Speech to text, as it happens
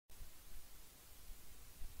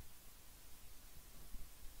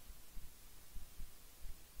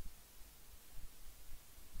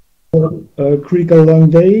critical lung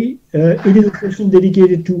day. It is a session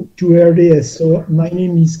dedicated to ARDS. So my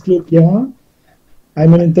name is Claude Guérin.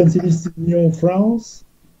 I'm an intensivist in Lyon, France,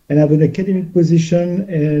 and I have an academic position,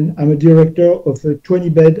 and I'm a director of a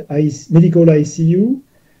 20-bed medical ICU.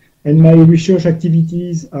 And my research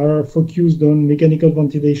activities are focused on mechanical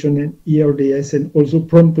ventilation and ERDS, and also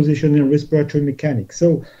prone position and respiratory mechanics.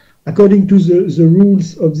 So according to the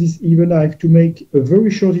rules of this event, I have to make a very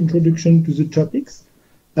short introduction to the topics.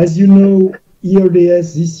 As you know,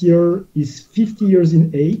 ERDS this year is 50 years in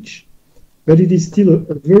age, but it is still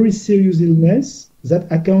a very serious illness that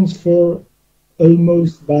accounts for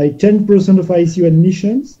almost by 10% of ICU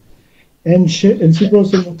admissions and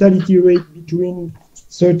supports a mortality rate between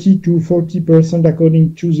 30 to 40%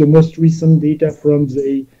 according to the most recent data from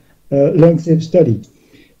the LungSafe study.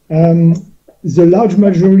 The large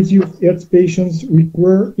majority of ERDS patients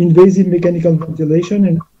require invasive mechanical ventilation,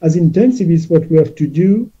 and as intensivists, what we have to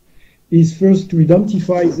do is first to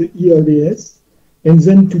identify the ERDS and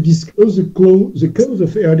then to disclose the cause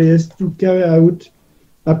of ERDS, to carry out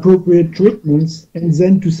appropriate treatments, and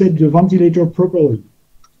then to set the ventilator properly.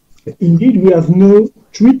 Indeed, we have no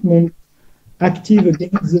treatment active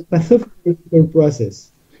against the pathological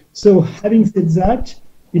process. So having said that,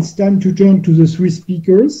 it's time to turn to the three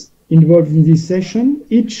speakers involved in this session.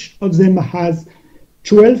 Each of them has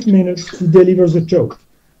 12 minutes to deliver the talk.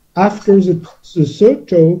 After the third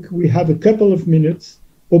talk, we have a couple of minutes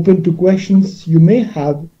open to questions you may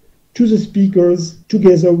have to the speakers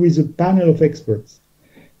together with a panel of experts.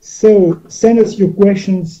 So send us your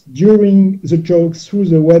questions during the talk through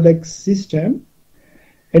the WebEx system.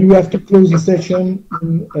 And we have to close the session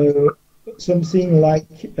in something like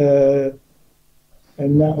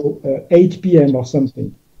now 8 p.m. or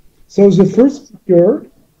something. So the first speaker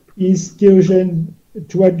is Théogène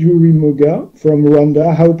Twadjourimoga from Rwanda.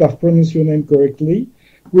 I hope I've pronounced your name correctly.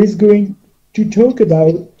 Who is going to talk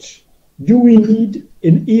about, do we need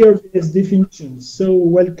an ERDS definition? So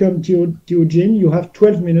welcome, Théogène. You have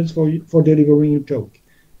 12 minutes for delivering your talk.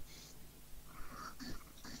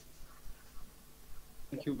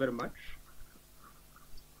 Thank you very much.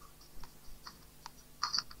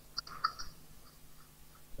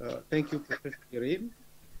 Thank you, Professor Kirim.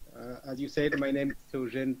 As you said, my name is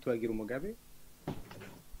Théogène Twadjourimoga,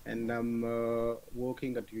 and I'm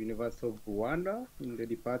working at the University of Rwanda in the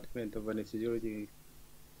Department of Anesthesiology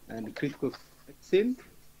and Critical Medicine.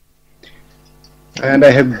 And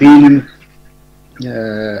I have been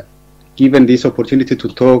given this opportunity to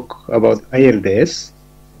talk about ILDS,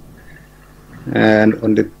 and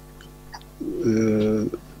on the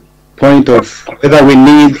point of whether we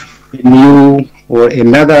need a new or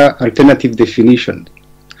another alternative definition.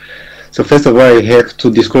 So first of all, I have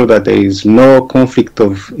to disclose that there is no conflict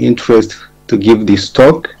of interest to give this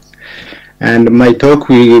talk, and my talk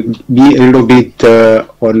will be a little bit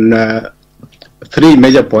on three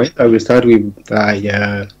major points. I will start with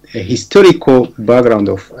a historical background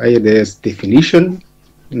of ILDS definition.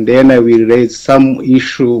 And then I will raise some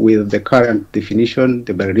issue with the current definition,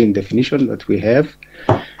 the Berlin definition that we have.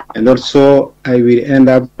 And also I will end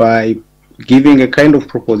up by giving a kind of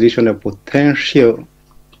proposition, a potential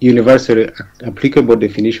universally applicable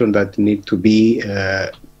definition that need to be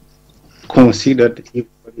considered if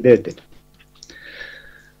validated.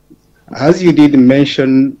 As you did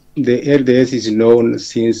mention, the LDS is known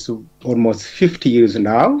since almost 50 years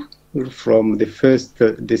now, from the first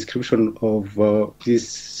description of this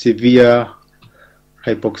severe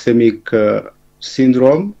hypoxemic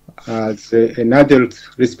syndrome as an adult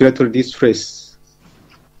respiratory distress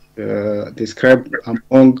described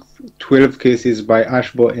among 12 cases by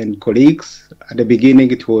Ashbaugh and colleagues. At the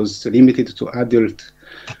beginning, it was limited to adult,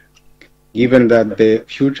 given that the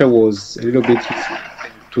future was a little bit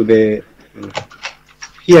to the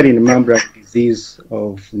hearing membrane disease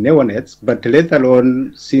of neonates, but later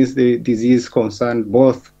on, since the disease concerned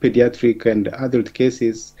both pediatric and adult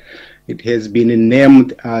cases, it has been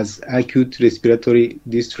named as acute respiratory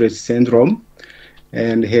distress syndrome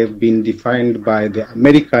and have been defined by the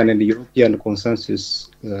American and European consensus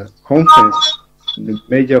conference in the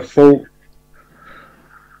major 4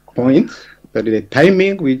 points. But the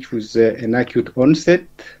timing, which was an acute onset,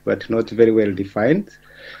 but not very well defined,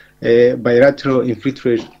 bilateral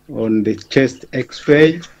infiltration on the chest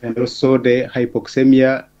X-ray, and also the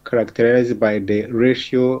hypoxemia characterized by the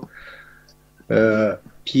ratio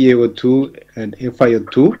PaO2 and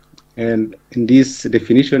FiO2. And in this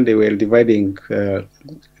definition, they were dividing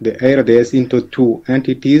the ARDS into two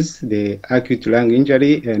entities, the acute lung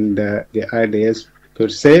injury and the ARDS per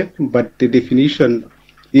se, but the definition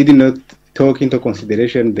did not take into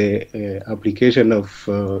consideration the application of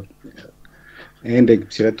and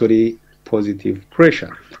expiratory positive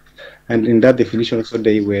pressure. And in that definition also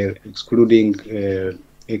they were excluding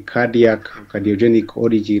a cardiogenic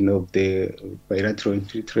origin of the bilateral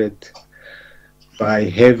infiltrate by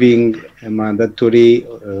having a mandatory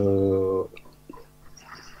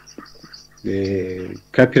the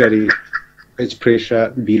capillary wedge pressure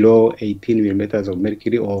below 18 millimeters of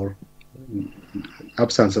mercury, or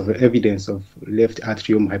absence of evidence of left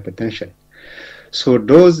atrium hypertension. So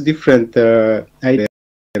those different ideas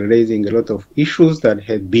are raising a lot of issues that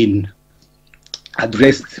had been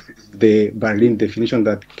addressed. The Berlin definition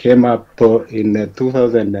that came up in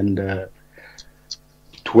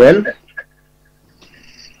 2012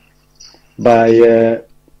 by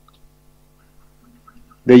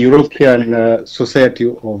the European Society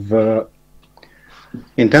of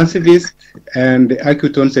Intensivists, and the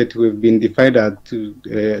acute onset we've been defined as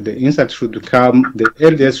the insult should come, the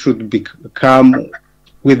LDS should come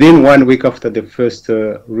within 1 week after the first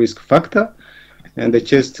risk factor, and the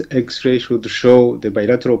chest X-ray should show the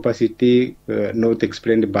bilateral opacity not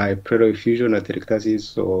explained by pleural effusion,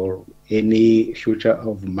 atelectasis, or any future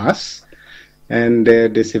of mass. And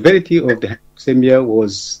the severity of the hypoxemia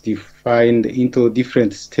was defined into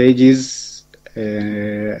different stages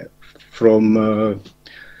from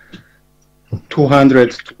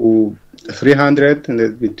 200 to 300,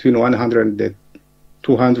 and between 100 and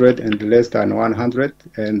 200 and less than 100.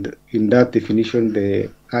 And in that definition, the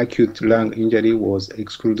acute lung injury was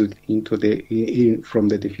excluded into from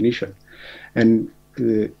the definition. And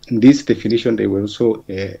in this definition, there was also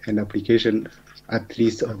an application, at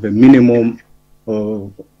least of a minimum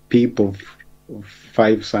of PEEP of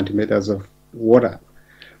 5 centimeters of water.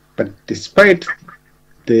 But despite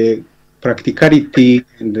the practicality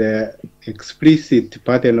and the explicit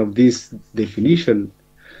pattern of this definition,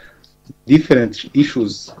 different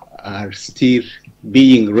issues are still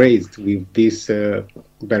being raised with these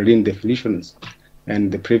Berlin definitions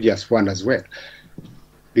and the previous one as well.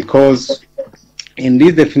 Because in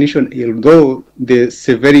this definition, although the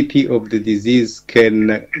severity of the disease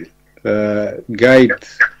can guide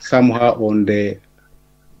somehow on the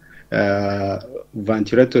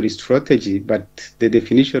ventilatory strategy, but the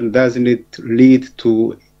definition doesn't lead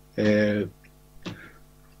to a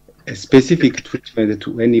specific treatment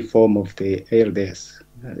to any form of the ALS.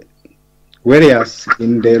 Whereas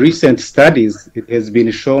in the recent studies, it has been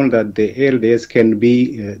shown that the ALS can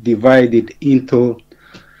be divided into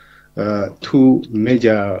 2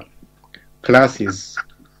 major classes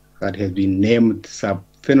that have been named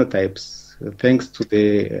subphenotypes, thanks to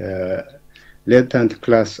the latent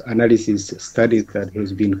class analysis studies that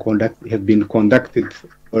have been conducted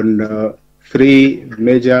on 3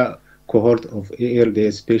 major cohort of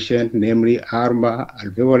ALS patients, namely ARMA,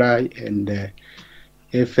 alveoli, and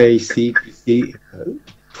FACTC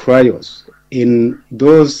trials. In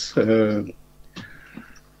those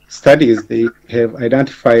studies, they have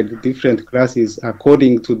identified different classes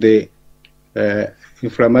according to the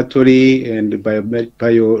inflammatory and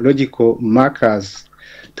biological markers,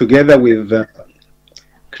 together with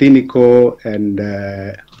clinical and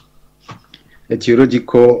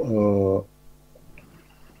etiological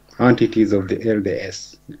entities of the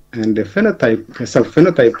LDS. And the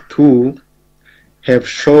subphenotype 2 have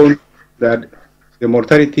shown that the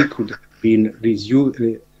mortality could have been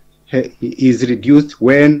is reduced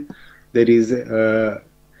when there is a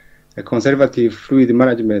conservative fluid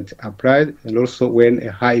management applied, and also when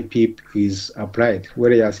a high PEEP is applied.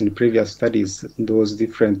 Whereas in previous studies, those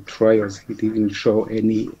different trials, it didn't show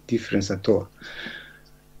any difference at all.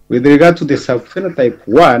 With regard to the subphenotype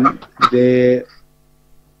 1, the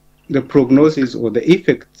prognosis or the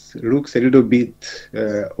effect looks a little bit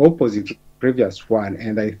opposite to the previous one,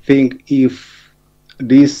 and I think if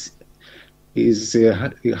this is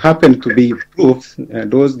happened to be proved,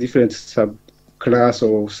 those different subclass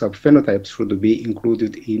or subphenotypes should be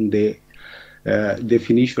included in the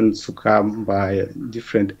definitions to come by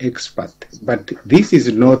different experts. But this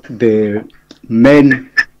is not the main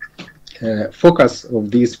focus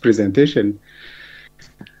of this presentation,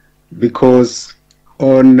 because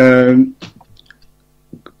on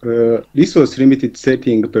resource limited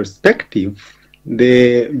setting perspective,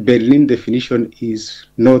 the Berlin definition is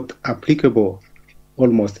not applicable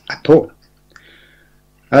almost at all.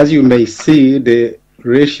 As you may see, the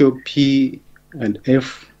ratio P and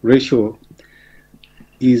F ratio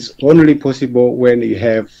is only possible when you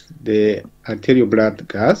have the arterial blood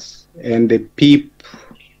gas, and the PEEP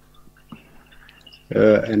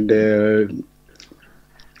and the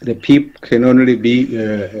PEEP can only be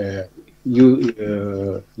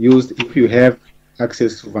used if you have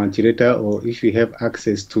access to ventilator, or if you have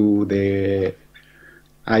access to the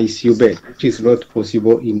ICU bed, which is not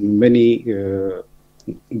possible in many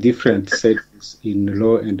different settings in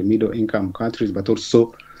low and middle income countries, but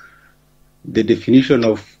also the definition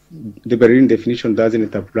of the Berlin definition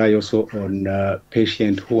doesn't apply also on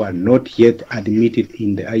patients who are not yet admitted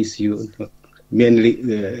in the ICU,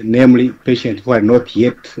 namely patients who are not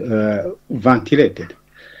yet ventilated.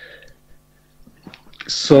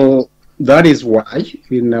 So that is why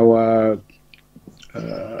in our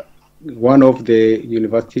one of the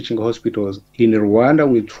university teaching hospitals in Rwanda,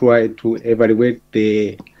 we try to evaluate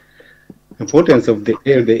the importance of the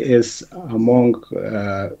LDS among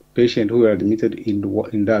patients who are admitted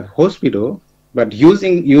in that hospital. But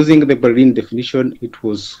using the Berlin definition, it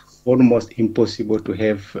was almost impossible to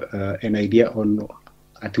have an idea on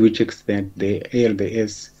at which extent the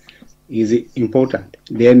LDS is important.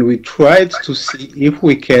 Then we tried to see if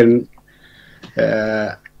we can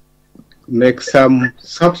make some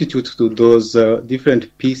substitute to those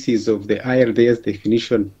different pieces of the ILDS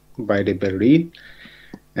definition by the Berlin.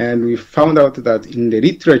 And we found out that in the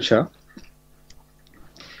literature,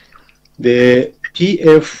 the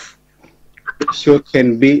PF ratio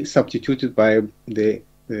can be substituted by the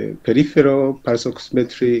peripheral pulse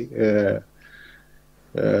oximetry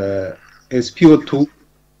SpO2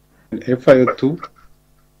 and FiO2,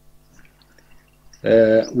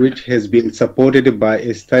 which has been supported by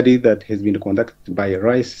a study that has been conducted by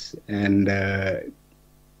Rice and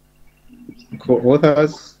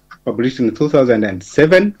co-authors, published in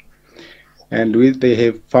 2007, and they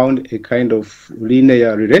have found a kind of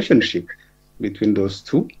linear relationship between those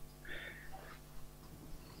two.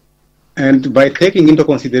 And by taking into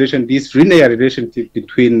consideration this linear relationship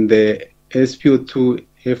between the SpO2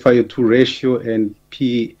 FiO2 ratio and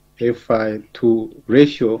PFI2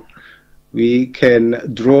 ratio, we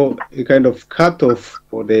can draw a kind of cutoff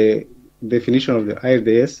for the definition of the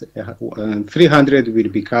ILDS. 300 will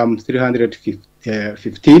become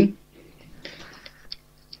 315,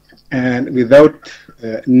 and without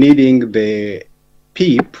needing the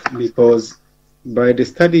PEEP, because by the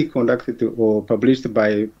study conducted or published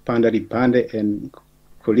by Pandari Pandey and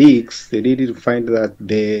colleagues, they did find that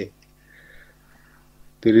the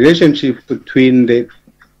relationship between the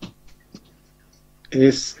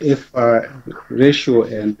SFR ratio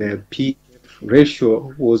and the PF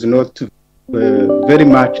ratio was not very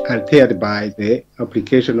much altered by the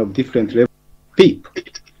application of different levels of PEEP.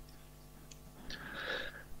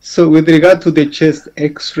 So with regard to the chest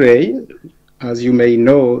X-ray, as you may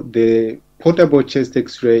know, the portable chest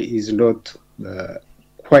X-ray is not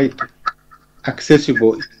quite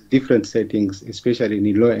accessible in different settings, especially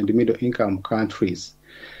in low and middle income countries.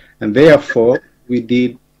 And therefore, we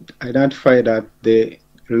did identify that the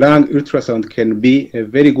lung ultrasound can be a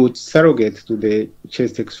very good surrogate to the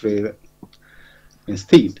chest X-ray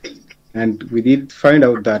instead. And we did find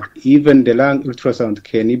out that even the lung ultrasound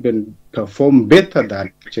can even perform better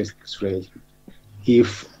than chest X-ray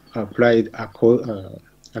if applied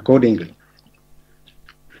accordingly.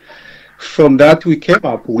 From that, we came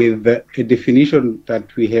up with a definition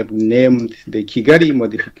that we have named the Kigali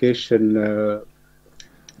modification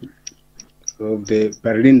of the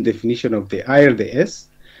Berlin definition of the ILDS,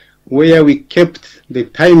 where we kept the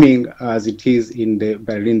timing as it is in the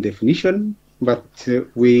Berlin definition, but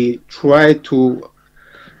we try to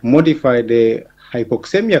modify the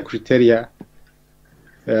hypoxemia criteria,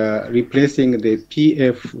 replacing the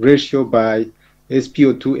PF ratio by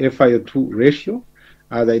SpO2 FiO2 ratio.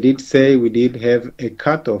 As I did say, we did have a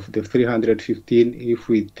cut of the 315 if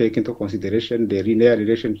we take into consideration the linear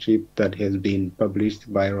relationship that has been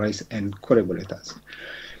published by Rice and collaborators.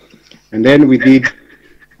 And then we did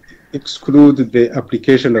exclude the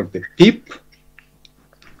application of the PEEP.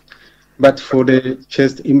 But for the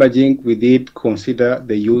chest imaging, we did consider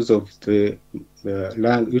the use of the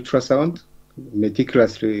lung ultrasound,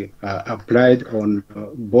 meticulously applied on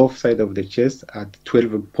both sides of the chest at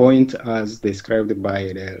 12 points as described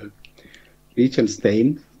by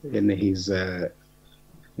Lichtenstein in his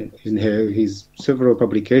several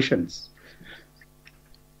publications.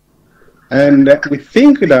 And we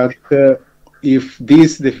think that if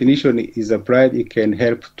this definition is applied, it can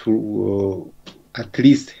help to at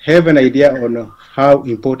least have an idea on how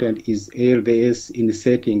important is ALDS in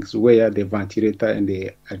settings where the ventilator and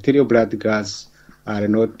the arterial blood gas are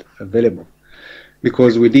not available.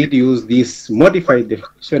 Because we did use this modified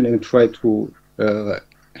definition and try to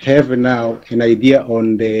have now an idea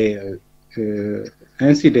on the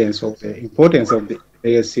incidence of the importance of the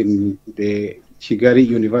ALDS in the Kigali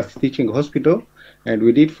University Teaching Hospital. And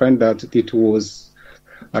we did find that it was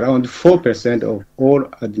around 4% of all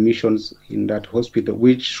admissions in that hospital,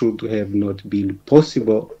 which should have not been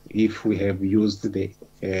possible if we have used the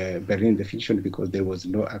Berlin definition because there was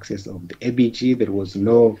no access of the ABG, there was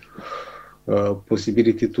no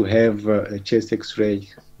possibility to have a chest X-ray,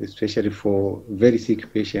 especially for very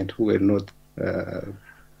sick patients who were not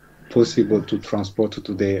possible to transport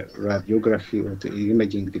to the radiography or the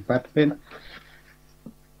imaging department.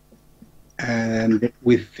 And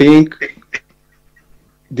we think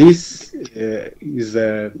this is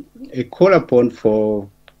a call upon for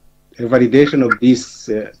a validation of this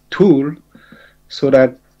tool so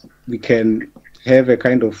that we can have a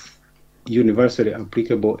kind of universally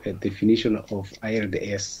applicable definition of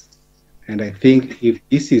IRDS. And I think if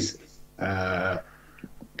this is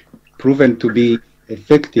proven to be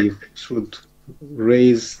effective, should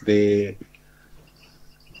raise the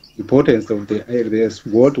importance of the IRDS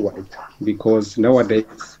worldwide, because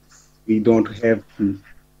nowadays we don't have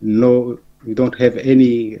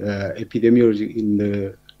any epidemiology in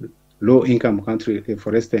the low-income country,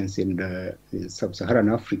 for instance, in sub-Saharan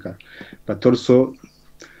Africa, but also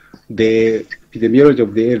the epidemiology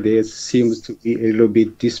of the IRDS seems to be a little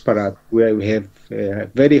bit disparate, where we have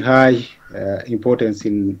very high importance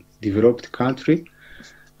in developed country,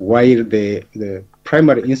 while the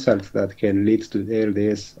primary insults that can lead to the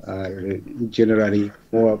IRDS are generally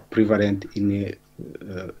more prevalent in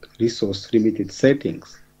resource-limited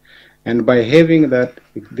settings. And by having that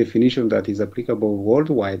definition that is applicable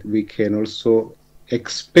worldwide, we can also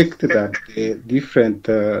expect that different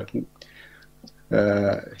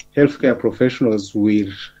healthcare professionals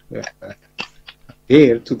will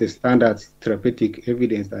adhere to the standard therapeutic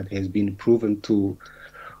evidence that has been proven to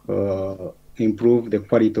improve the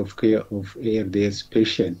quality of care of ARDS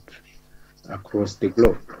patients across the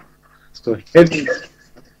globe. So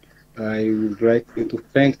I would like to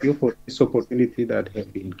thank you for this opportunity that has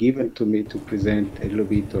been given to me to present a little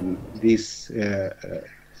bit on this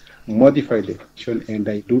modified definition, and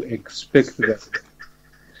I do expect that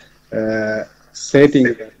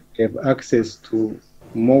settings that have access to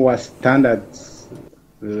more standards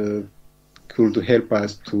could help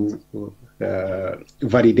us to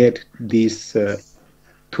validate this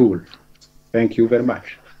tool. Thank you very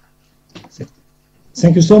much.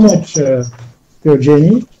 Thank you so much,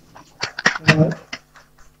 Virginie.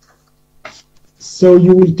 So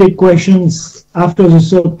you will take questions after the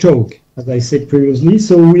third talk, as I said previously.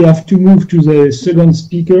 So we have to move to the second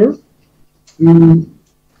speaker, who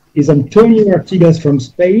is Antonio Artigas from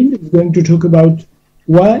Spain. He's going to talk about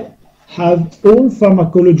why have all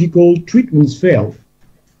pharmacological treatments failed.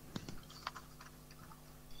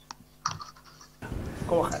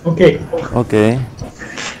 Okay. Okay.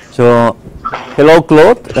 So, hello,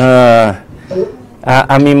 Claude.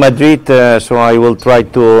 I'm in Madrid, so I will try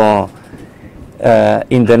to,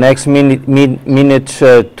 in the next minutes,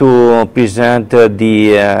 to present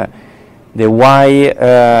the why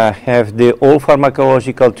have the all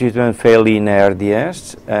pharmacological treatment failed in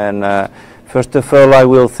ARDS. And first of all, I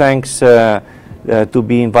will thanks to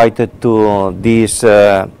be invited to this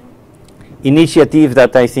initiative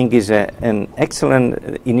that I think is an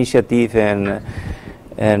excellent initiative,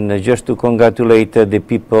 and just to congratulate the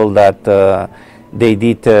people that they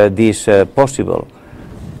did this possible.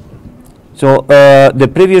 So the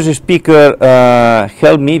previous speaker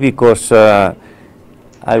helped me because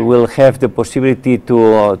I will have the possibility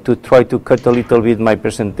to try to cut a little bit my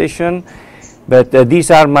presentation, but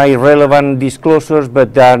these are my relevant disclosures,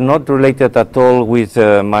 but they are not related at all with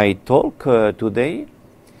my talk today.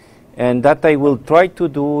 And that I will try to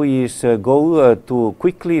do is go to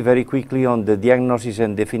very quickly on the diagnosis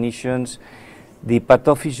and definitions, the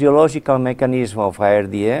pathophysiological mechanism of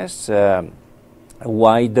ARDS,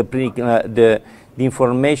 why the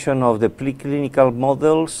information of the preclinical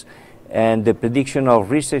models and the prediction of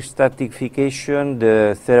risk stratification,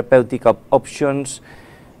 the therapeutic options.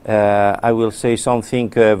 I will say something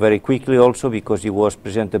very quickly also because it was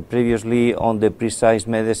presented previously on the precise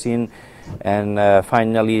medicine, and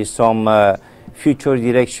finally some future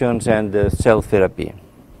directions and cell therapy.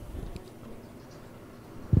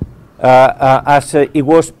 As it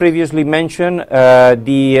was previously mentioned,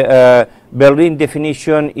 the Berlin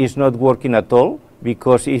definition is not working at all,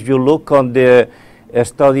 because if you look on the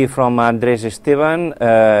study from Andrés Esteban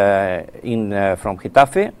from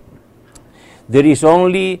Getafe, there is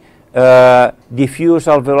only diffuse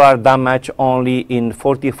alveolar damage only in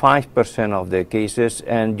 45% of the cases,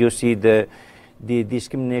 and you see the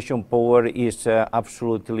discrimination power is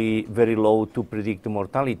absolutely very low to predict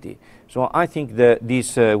mortality. So I think that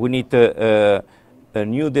this we need a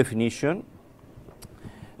new definition,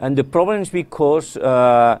 and the problems because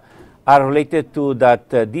are related to that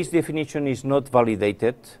this definition is not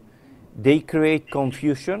validated. They create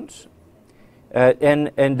confusions,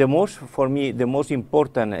 And the most, for me, the most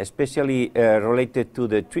important, especially related to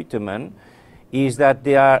the treatment, is that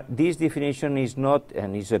this definition is not,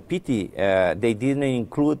 and it's a pity, they didn't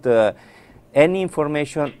include any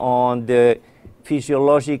information on the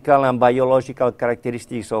physiological and biological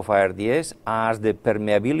characteristics of ARDS, as the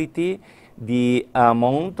permeability, the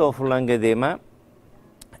amount of lung edema,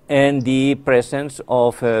 and the presence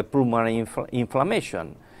of pulmonary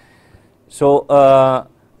inflammation. So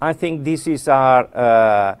I think this is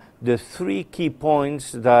the three key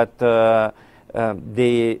points that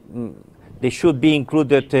they should be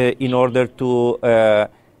included in order to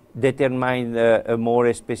determine a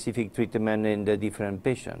more specific treatment in the different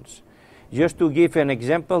patients. Just to give an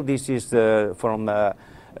example, this is from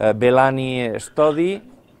Bellani study,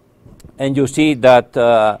 and you see that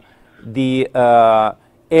the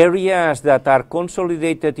areas that are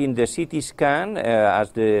consolidated in the CT scan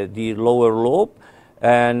as the lower lobe,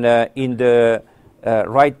 and in the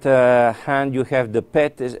right hand you have the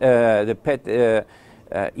PET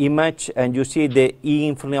image, and you see the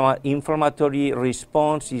inflammatory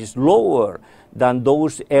response is lower than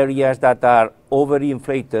those areas that are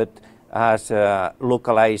overinflated as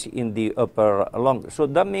localized in the upper lung. So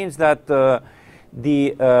that means that the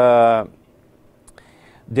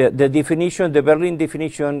definition, the Berlin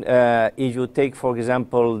definition, if you take, for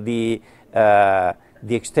example, the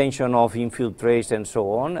extension of infiltrates and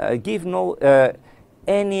so on, give no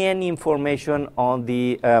any information on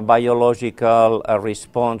the biological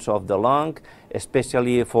response of the lung,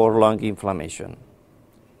 especially for lung inflammation.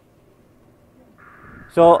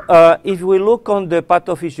 So if we look on the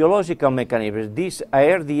pathophysiological mechanisms, this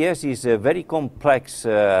ARDS is a very complex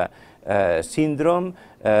syndrome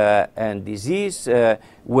and disease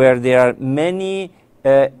where there are many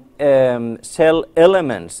cell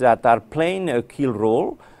elements that are playing a key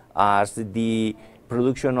role, as the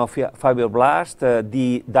production of fibroblasts,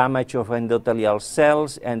 the damage of endothelial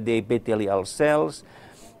cells and the epithelial cells,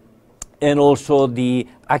 and also the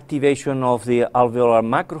activation of the alveolar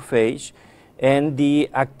macrophage and the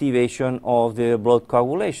activation of the blood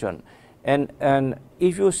coagulation. And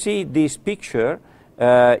if you see this picture,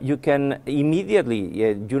 you can immediately,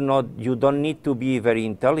 you don't need to be very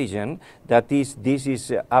intelligent, that this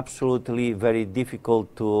is absolutely very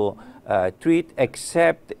difficult to treat,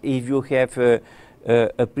 except if you have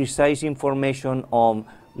a precise information on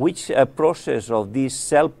which process of this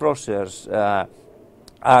cell process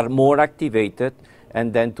are more activated,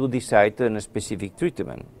 and then to decide on a specific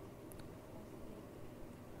treatment.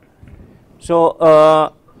 So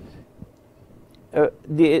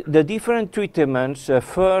the different treatments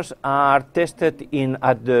first are tested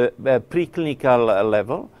at the preclinical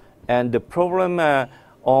level, and the problem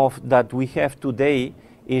that we have today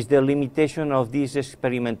is the limitation of these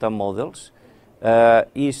experimental models.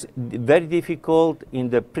 Is very difficult in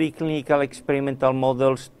the preclinical experimental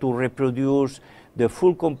models to reproduce the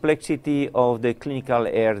full complexity of the clinical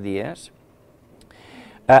ARDS.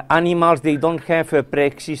 Animals, they don't have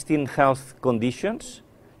pre-existing health conditions.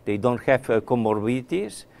 They don't have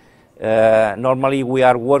comorbidities. Normally, we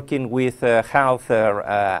are working with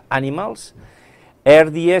healthier animals.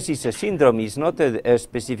 ARDS is a syndrome, it's not a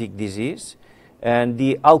specific disease. And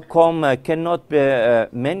the outcome cannot be,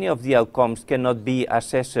 many of the outcomes cannot be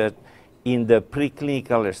assessed in the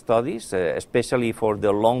preclinical studies, especially for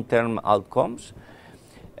the long-term outcomes.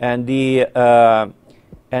 And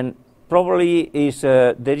probably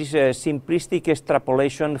there is a simplistic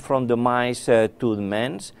extrapolation from the mice to the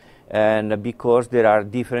mans, and because there are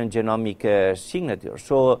different genomic signatures.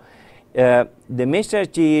 So the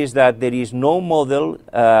message is that there is no model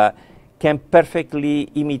can perfectly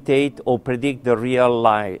imitate or predict the real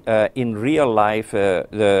life, in real life,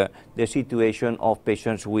 the situation of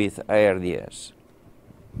patients with ARDS.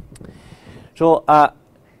 So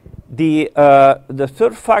the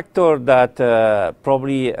third factor that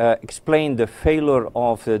probably explains the failure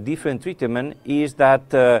of the different treatment is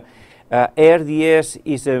that ARDS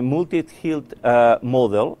is a multi-health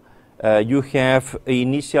model. You have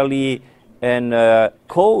initially a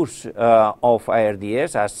cause of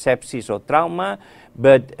ARDS as sepsis or trauma,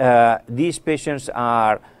 but these patients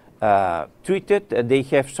are treated. They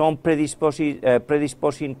have some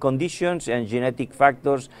predisposing conditions and genetic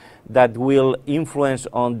factors that will influence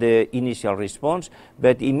on the initial response,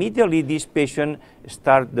 but immediately these patients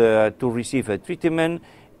start to receive a treatment,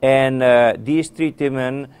 and this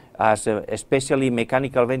treatment, as especially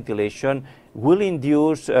mechanical ventilation, will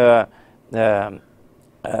induce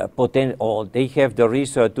or they have the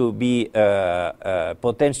risk to be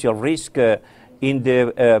potential risk in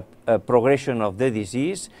the progression of the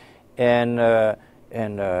disease, and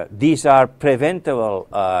these are preventable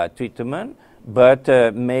treatment, but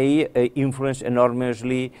may influence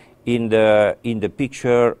enormously in the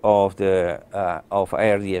picture of the of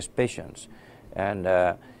ARDS patients. And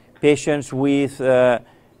patients with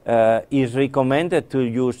is recommended to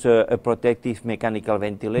use a protective mechanical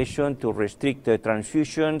ventilation to restrict the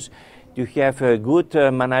transfusions, to have a good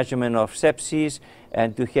management of sepsis,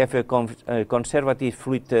 and to have a conservative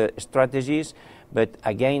fluid strategies. But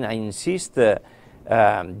again, I insist,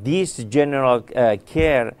 this general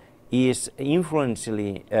care is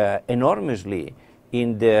influentially enormously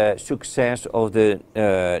in the success of the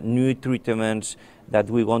new treatments that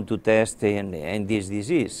we want to test in this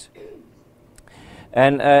disease.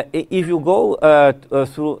 And if you go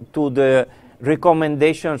through to the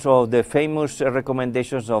recommendations of the famous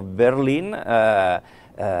recommendations of Berlin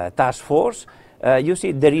task force, you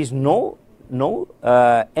see there is no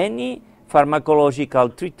any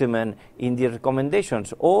pharmacological treatment in the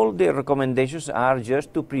recommendations. All the recommendations are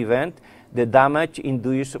just to prevent the damage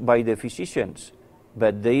induced by the physicians,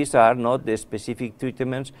 but these are not the specific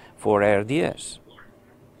treatments for ARDS.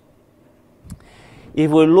 If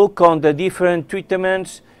we look on the different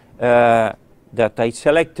treatments that I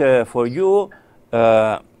select for you,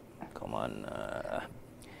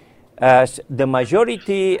 as the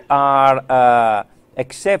majority are,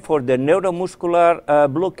 except for the neuromuscular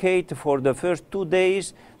blockade for the first 2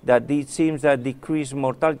 days, that it seems that decrease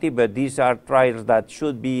mortality, but these are trials that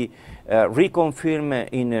should be reconfirmed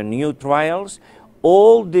in new trials.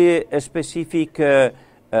 All the specific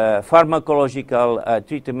pharmacological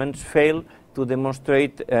treatments fail to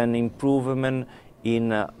demonstrate an improvement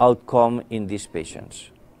in outcome in these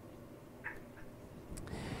patients.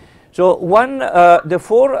 So the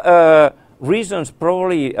four reasons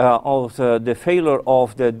probably of the failure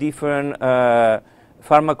of the different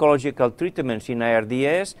pharmacological treatments in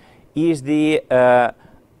ARDS is the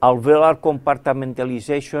alveolar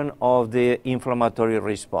compartmentalization of the inflammatory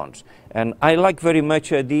response. And I like very much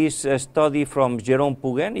this study from Jérôme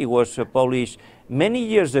Pougen. It was published many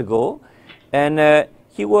years ago, and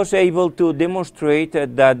he was able to demonstrate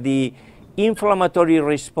that the inflammatory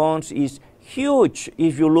response is huge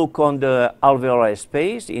if you look on the alveolar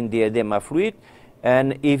space in the edema fluid,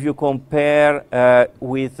 and if you compare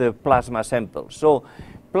with plasma samples. So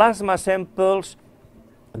plasma samples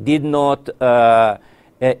did not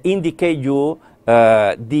indicate you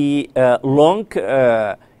the long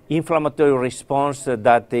inflammatory response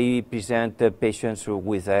that they present patients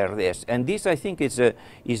with ARDS. And this, I think, is a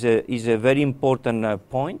very important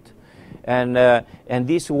point. And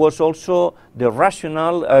this was also the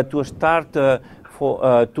rationale to start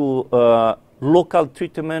local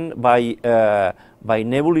treatment by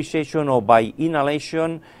nebulization or by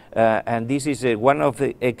inhalation. And this is one of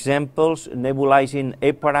the examples, nebulizing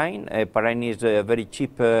heparin. Heparin is a very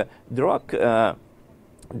cheap drug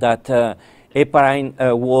that heparin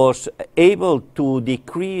was able to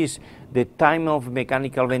decrease the time of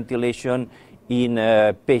mechanical ventilation in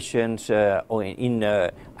patients or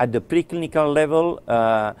at the preclinical level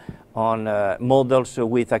on models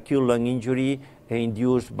with acute lung injury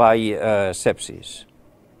induced by sepsis.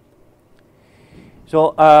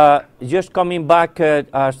 So just coming back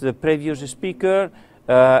as the previous speaker,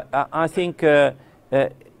 I think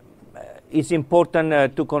it's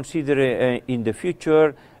important to consider in the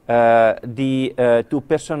future to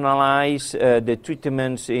personalize the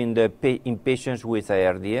treatments in patients with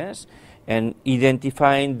ARDS, and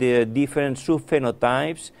identifying the different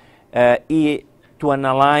subphenotypes to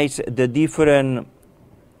analyze the different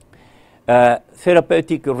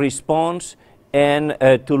therapeutic response, and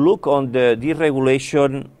to look on the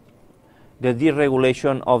deregulation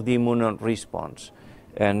of the immune response.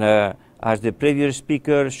 And as the previous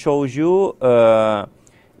speaker shows you,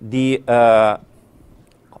 the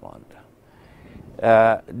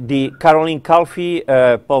Caroline Calfee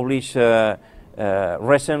published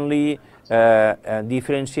recently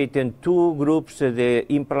differentiating two groups: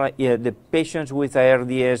 the patients with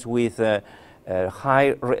ARDS with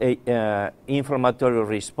high inflammatory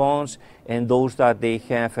response, and those that they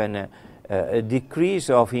have a decrease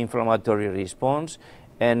of inflammatory response,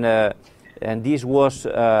 and this was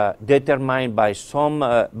determined by some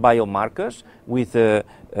biomarkers with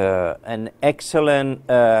an excellent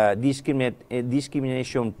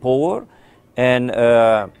discrimination power, and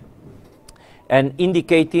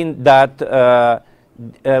indicating that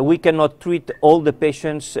we cannot treat all the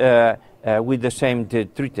patients with the same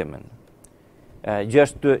treatment.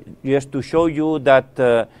 Just to show you that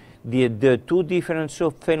the two different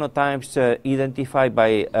subphenotypes identified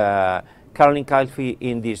by Caroline Calfee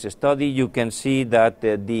in this study, you can see that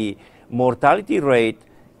the mortality rate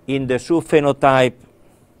in the subphenotype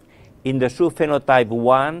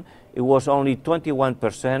 1 it was only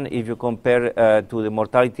 21%. If you compare to the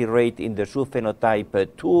mortality rate in the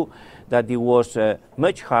subphenotype 2, that it was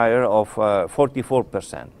much higher of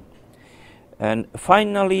 44%. And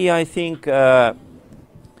finally, I think there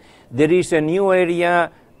is a new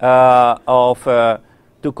area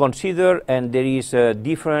to consider, and there is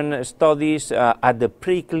different studies at the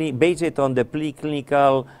based on the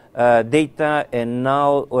preclinical data, and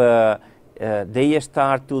now they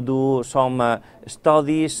start to do some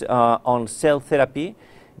studies on cell therapy.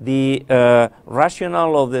 The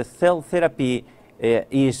rationale of the cell therapy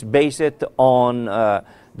is based on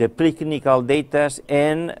the preclinical data,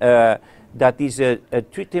 and that is a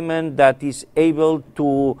treatment that is able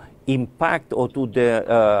to impact or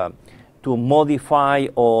to modify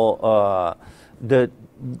or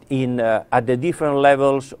at the different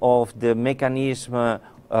levels of the mechanism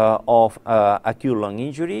of acute lung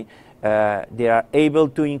injury. They are able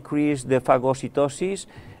to increase the phagocytosis,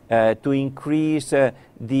 to increase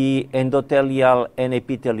the endothelial and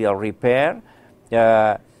epithelial repair.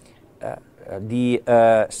 The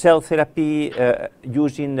cell therapy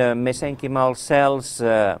using mesenchymal cells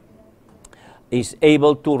is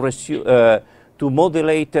able to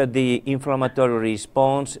modulate the inflammatory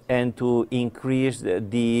response and to increase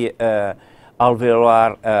the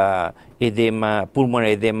alveolar edema,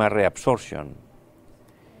 pulmonary edema reabsorption.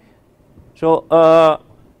 So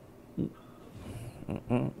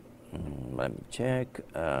let me check.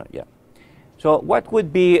 Yeah. So what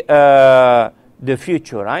would be the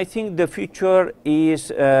future? I think the future is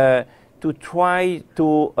to try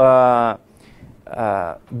to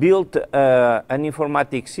build an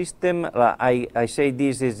informatic system. I say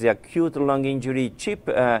this is the acute lung injury chip,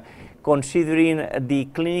 considering the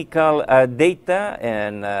clinical data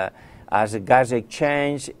and as gas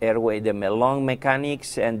exchange, airway, the lung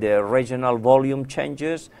mechanics, and the regional volume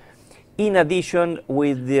changes. In addition,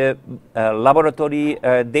 with the laboratory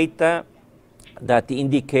data that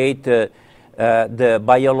indicate the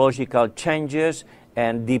biological changes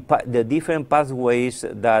and the different pathways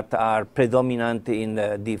that are predominant in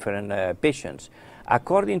different patients.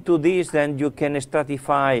 According to this, then you can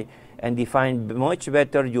stratify and define much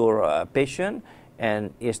better your patient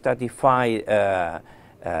and stratify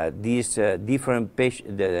these different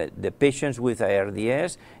the patients with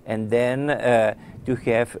ARDS, and then to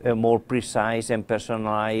have more precise and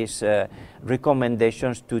personalized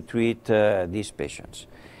recommendations to treat these patients.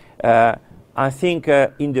 I think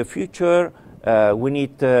in the future we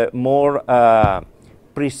need more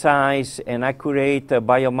precise and accurate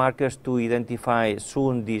biomarkers to identify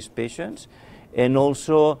soon these patients, and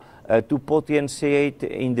also to potentiate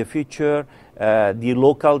in the future the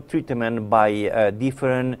local treatment by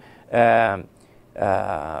different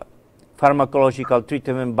pharmacological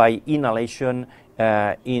treatment by inhalation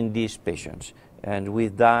in these patients. And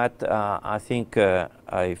with that, I think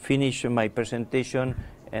I finish my presentation,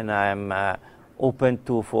 and I'm open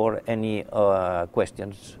for any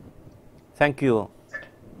questions. Thank you.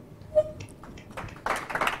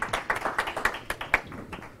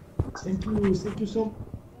 Thank you so much.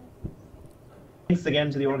 Thanks again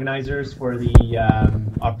to the organizers for the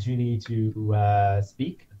opportunity to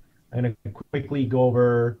speak. I'm going to quickly go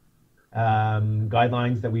over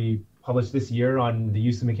guidelines that we published this year on the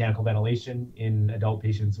use of mechanical ventilation in adult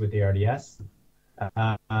patients with ARDS.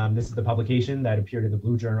 This is the publication that appeared in the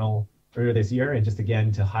Blue Journal earlier this year, and just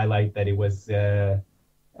again to highlight that it was an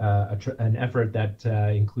effort that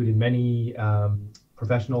included many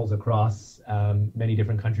professionals across many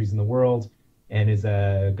different countries in the world, and is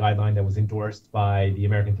a guideline that was endorsed by the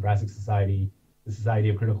American Thoracic Society, the Society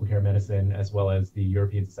of Critical Care Medicine, as well as the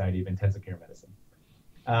European Society of Intensive Care Medicine.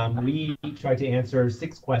 We tried to answer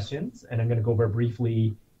 6 questions, and I'm going to go over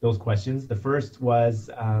briefly those questions. The first was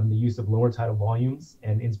the use of lower tidal volumes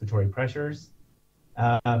and inspiratory pressures.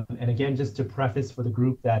 And again, just to preface for the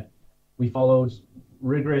group that we followed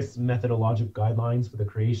rigorous methodologic guidelines for the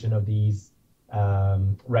creation of these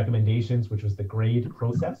recommendations, which was the GRADE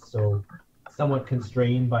process. So somewhat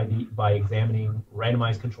constrained by examining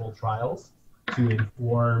randomized controlled trials to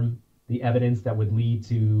inform the evidence that would lead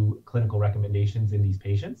to clinical recommendations in these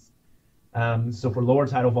patients. So for lower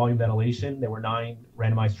tidal volume ventilation, there were 9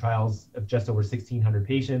 randomized trials of just over 1,600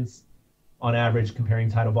 patients, on average comparing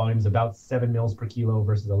tidal volumes about 7 mils per kilo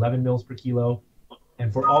versus 11 mils per kilo.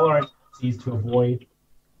 And for all our analyses, to avoid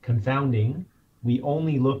confounding, we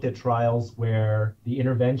only looked at trials where the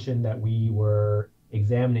intervention that we were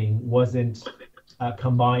examining wasn't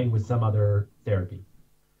combined with some other therapy.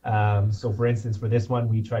 So for instance, for this one,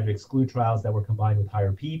 we tried to exclude trials that were combined with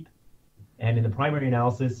higher PEEP. And in the primary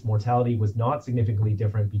analysis, mortality was not significantly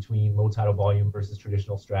different between low tidal volume versus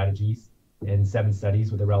traditional strategies. in 7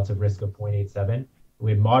 studies with a relative risk of 0.87.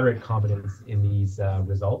 We had moderate confidence in these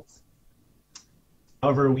results.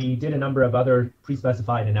 However, we did a number of other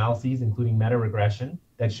pre-specified analyses, including meta-regression,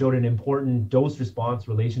 that showed an important dose-response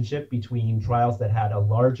relationship between trials that had a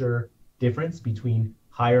larger difference between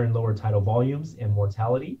higher and lower tidal volumes and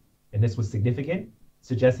mortality, and this was significant,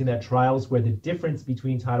 suggesting that trials where the difference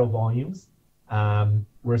between tidal volumes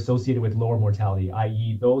were associated with lower mortality,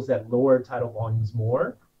 i.e. those that lowered tidal volumes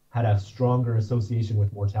more had a stronger association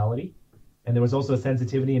with mortality. And there was also a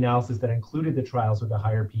sensitivity analysis that included the trials with the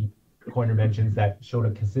higher PEEP co-interventions that showed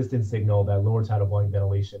a consistent signal that lower tidal volume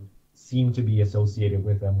ventilation seemed to be associated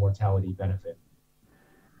with a mortality benefit.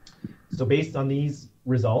 So based on these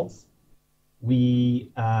results,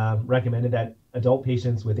 we recommended that adult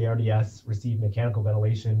patients with ARDS receive mechanical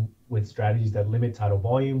ventilation with strategies that limit tidal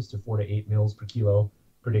volumes to 4 to 8 mils per kilo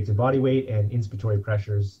predicted body weight and inspiratory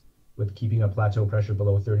pressures with keeping a plateau pressure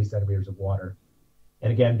below 30 centimeters of water.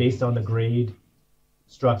 And again, based on the grade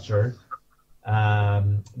structure,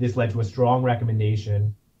 this led to a strong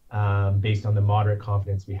recommendation based on the moderate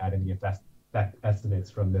confidence we had in the effect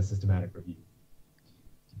estimates from the systematic review.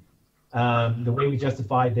 The way we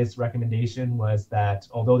justified this recommendation was that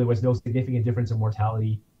although there was no significant difference in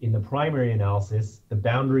mortality in the primary analysis, the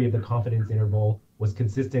boundary of the confidence interval was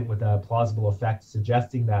consistent with a plausible effect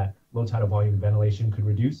suggesting that low tidal volume ventilation could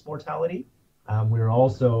reduce mortality. We were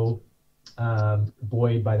also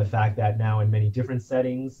buoyed by the fact that now in many different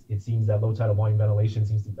settings, it seems that low tidal volume ventilation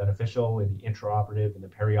seems to be beneficial in the intraoperative and the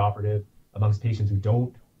perioperative amongst patients who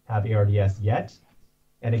don't have ARDS yet.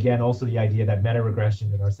 And again, also the idea that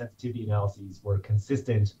meta-regression and our sensitivity analyses were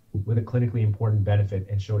consistent with a clinically important benefit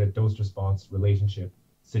and showed a dose-response relationship,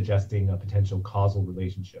 suggesting a potential causal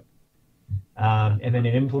relationship. And then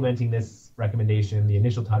in implementing this recommendation, the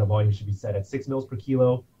initial tidal volume should be set at 6 mils per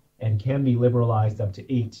kilo and can be liberalized up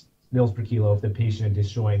to 8 mils per kilo if the patient is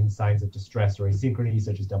showing signs of distress or asynchrony,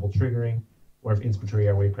 such as double triggering, or if inspiratory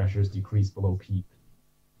airway pressures decrease below PEEP.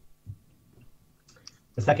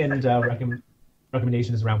 The second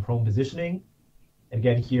recommendation is around prone positioning.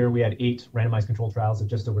 Again, here we had 8 randomized controlled trials of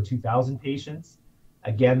just over 2,000 patients.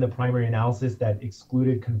 Again, the primary analysis that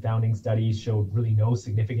excluded confounding studies showed really no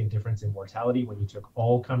significant difference in mortality when you took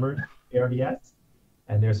all comers ARDS,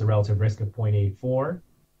 and there's a relative risk of 0.84.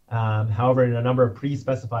 However, in a number of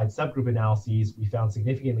pre-specified subgroup analyses, we found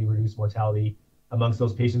significantly reduced mortality amongst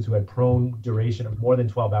those patients who had prone duration of more than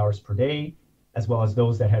 12 hours per day, as well as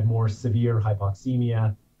those that had more severe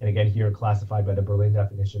hypoxemia, and again here classified by the Berlin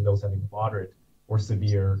definition, those having moderate or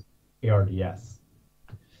severe ARDS.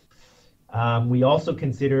 We also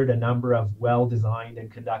considered a number of well-designed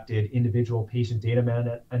and conducted individual patient data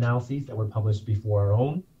meta-analyses that were published before our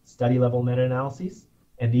own study-level meta-analyses.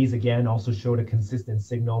 And these, again, also showed a consistent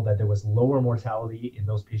signal that there was lower mortality in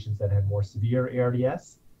those patients that had more severe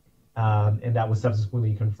ARDS. And that was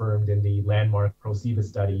subsequently confirmed in the landmark ProSiva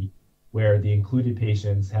study, where the included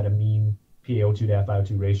patients had a mean PaO2 to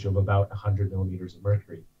FiO2 ratio of about 100 millimeters of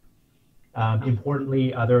mercury.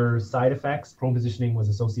 Importantly, other side effects, prone positioning was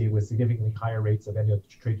associated with significantly higher rates of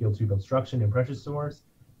endotracheal tube obstruction and pressure sores,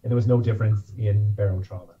 and there was no difference in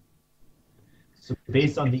barotrauma. So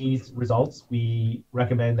based on these results, we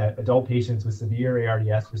recommend that adult patients with severe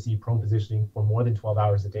ARDS receive prone positioning for more than 12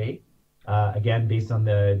 hours a day. Again, based on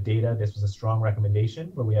the data, this was a strong recommendation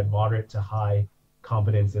where we had moderate to high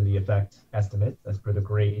confidence in the effect estimate as per the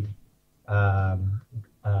grade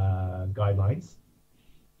guidelines.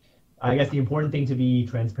 I guess the important thing to be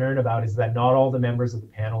transparent about is that not all the members of the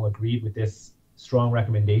panel agreed with this strong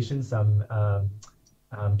recommendation. Some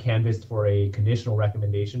canvassed for a conditional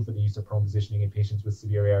recommendation for the use of prone positioning in patients with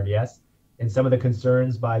severe ARDS. And some of the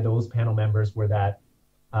concerns by those panel members were that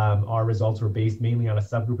our results were based mainly on a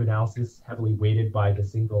subgroup analysis, heavily weighted by the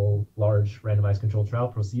single large randomized controlled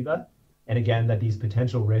trial, ProSiva. And again, that these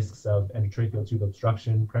potential risks of endotracheal tube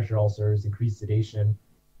obstruction, pressure ulcers, increased sedation,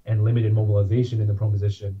 and limited mobilization in the prone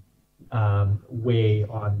position weigh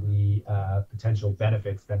on the potential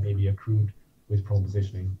benefits that may be accrued with prone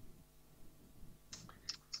positioning.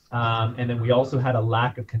 And then we also had a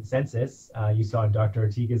lack of consensus. You saw in Dr.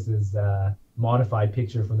 Artigas' modified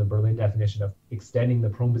picture from the Berlin definition of extending the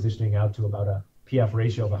prone positioning out to about a PF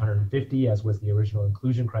ratio of 150, as was the original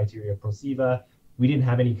inclusion criteria of ProSiva. We didn't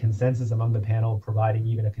have any consensus among the panel providing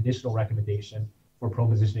even a conditional recommendation for prone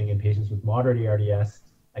positioning in patients with moderate ARDS.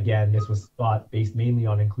 Again, this was thought based mainly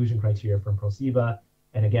on inclusion criteria from ProSiva.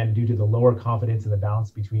 And again, due to the lower confidence in the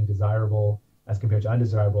balance between desirable as compared to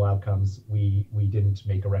undesirable outcomes, we didn't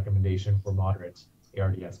make a recommendation for moderate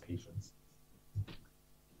ARDS patients.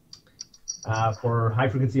 For high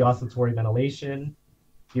frequency oscillatory ventilation,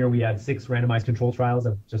 Here we had 6 randomized control trials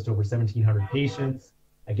of just over 1,700 patients.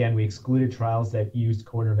 Again, we excluded trials that used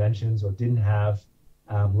co-interventions or didn't have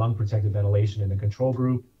lung protective ventilation in the control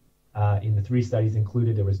group. In the 3 studies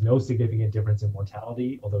included, there was no significant difference in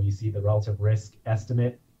mortality, although you see the relative risk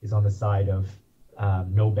estimate is on the side of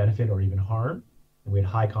no benefit or even harm. And we had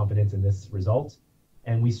high confidence in this result.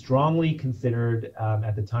 And we strongly considered,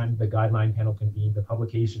 at the time the guideline panel convened, the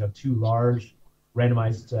publication of 2 large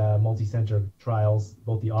randomized multi-center trials,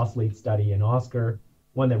 both the Oscillate study and Oscar,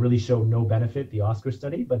 one that really showed no benefit, the Oscar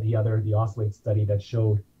study, but the other, the Oscillate study, that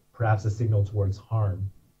showed perhaps a signal towards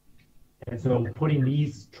harm. And so putting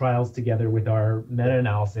these trials together with our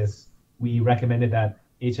meta-analysis, we recommended that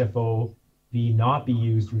HFO not be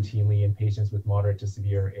used routinely in patients with moderate to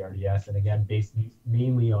severe ARDS, and again, based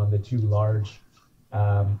mainly on the 2 large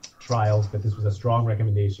trials, but this was a strong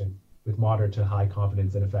recommendation with moderate to high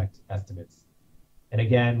confidence in effect estimates. And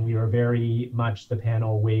again, we were very much, the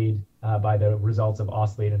panel weighed by the results of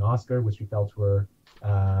Oscillate and Oscar, which we felt were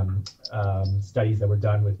studies that were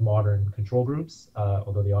done with modern control groups,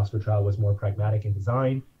 although the Oscar trial was more pragmatic in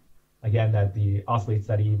design. Again, that the Oscillate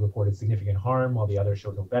study reported significant harm while the other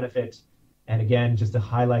showed no benefit. And again, just to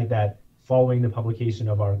highlight that following the publication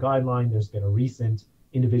of our guideline, there's been a recent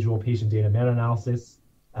individual patient data meta-analysis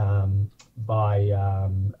by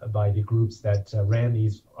the groups that ran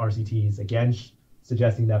these RCTs, again,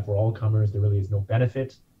 suggesting that for all comers, there really is no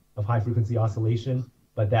benefit of high frequency oscillation,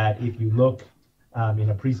 but that if you look in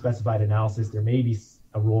a pre-specified analysis, there may be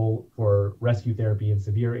a role for rescue therapy in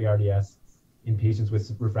severe ARDS in patients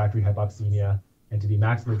with refractory hypoxemia, and to be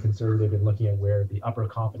maximally conservative in looking at where the upper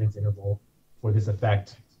confidence interval for this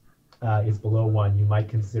effect is below 1, you might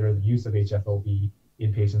consider the use of HFOB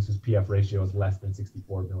in patients whose PF ratio is less than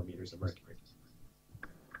 64 millimeters of mercury.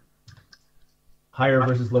 Higher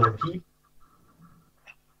versus lower PEEP.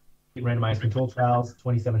 Randomized control trials,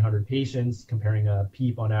 2,700 patients, comparing a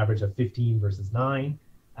PEEP on average of 15 versus 9.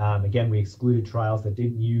 Again, we excluded trials that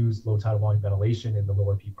didn't use low tidal volume ventilation in the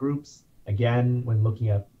lower PEEP groups. Again, when looking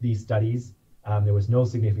at these studies, there was no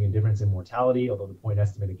significant difference in mortality, although the point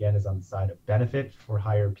estimate again is on the side of benefit for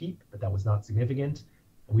higher PEEP, but that was not significant.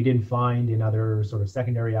 We didn't find in other sort of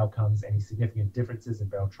secondary outcomes any significant differences in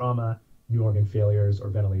barrel trauma, new organ failures, or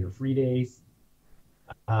ventilator-free days.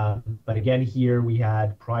 But again, here we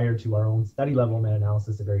had, prior to our own study level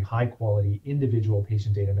meta-analysis, a very high quality individual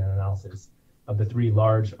patient data meta-analysis of the 3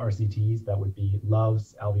 large RCTs, that would be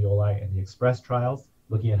LOVES, Alveoli, and the EXPRESS trials,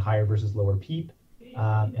 looking at higher versus lower PEEP.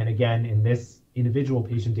 And again, in this individual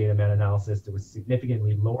patient data meta-analysis, there was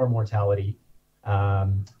significantly lower mortality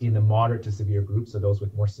in the moderate to severe group, so those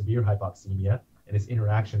with more severe hypoxemia, and this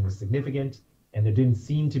interaction was significant. And there didn't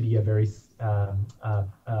seem to be a very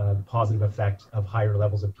positive effect of higher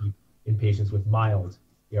levels of PEEP in patients with mild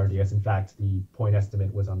ARDS. In fact, the point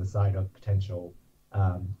estimate was on the side of potential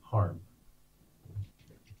harm.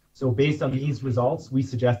 So based on these results, we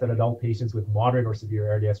suggest that adult patients with moderate or severe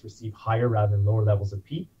ARDS receive higher rather than lower levels of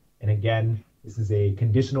PEEP. And again, this is a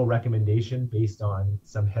conditional recommendation based on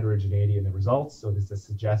some heterogeneity in the results. So this is a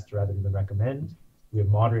suggest rather than recommend. We have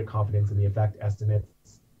moderate confidence in the effect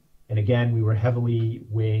estimates. And again, we were heavily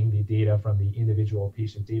weighing the data from the individual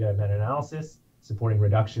patient data meta-analysis, supporting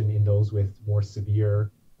reduction in those with more severe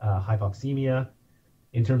hypoxemia.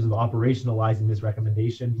 In terms of operationalizing this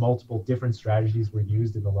recommendation, multiple different strategies were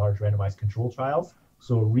used in the large randomized control trials.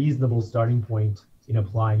 So a reasonable starting point in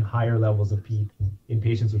applying higher levels of PEEP in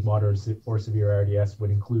patients with moderate or severe ARDS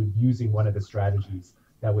would include using one of the strategies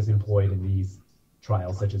that was employed in these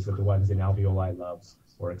trials, such as the ones in Alveoli, LOVES,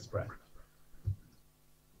 or EXPRESS.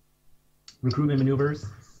 Recruitment maneuvers,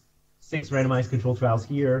 6 randomized control trials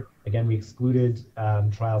here. Again, we excluded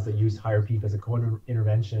trials that used higher PEEP as a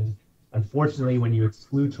co-intervention. Unfortunately, when you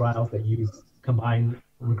exclude trials that use combined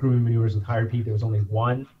recruitment maneuvers with higher PEEP, there was only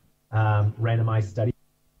one randomized study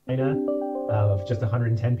in China of just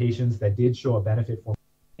 110 patients that did show a benefit for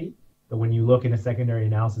mortality. But when you look in a secondary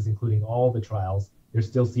analysis, including all the trials, there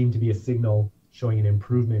still seemed to be a signal showing an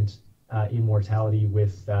improvement in mortality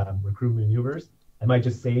with recruitment maneuvers. I might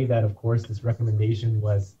just say that, of course, this recommendation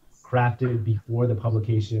was crafted before the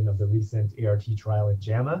publication of the recent ART trial in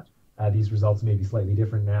JAMA. These results may be slightly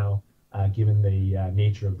different now, given the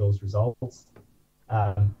nature of those results.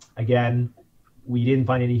 Again, we didn't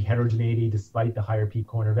find any heterogeneity despite the higher PEEP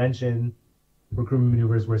co-intervention. Recruitment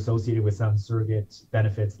maneuvers were associated with some surrogate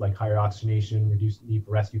benefits like higher oxygenation, reduced need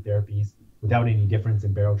for rescue therapies, without any difference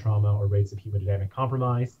in barrel trauma or rates of hemodynamic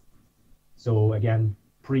compromise. So again,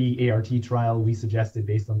 pre-ART trial, we suggested,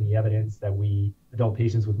 based on the evidence, that adult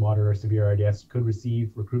patients with moderate or severe ARDS could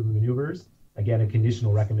receive recruitment maneuvers. Again, a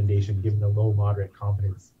conditional recommendation given the low moderate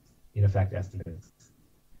confidence in effect estimates.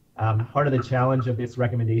 Part of the challenge of this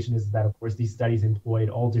recommendation is that, of course, these studies employed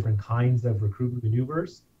all different kinds of recruitment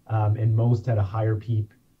maneuvers, and most had a higher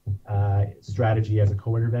PEEP strategy as a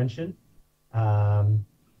co-intervention.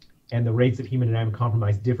 And the rates of hemodynamic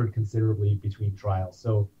compromise differed considerably between trials.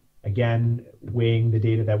 So again, weighing the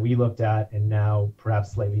data that we looked at and now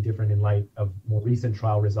perhaps slightly different in light of more recent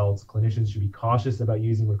trial results, clinicians should be cautious about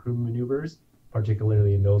using recruitment maneuvers,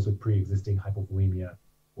 particularly in those with pre-existing hypovolemia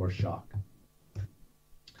or shock.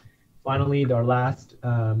 Finally, our last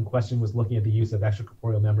question was looking at the use of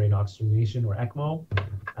extracorporeal membrane oxygenation, or ECMO.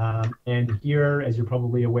 And here, as you're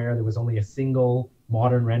probably aware, there was only a single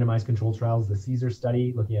modern randomized controlled trial, the CSER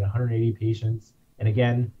study, looking at 180 patients. And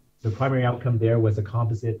again, the primary outcome there was a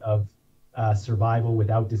composite of survival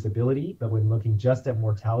without disability. But when looking just at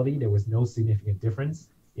mortality, there was no significant difference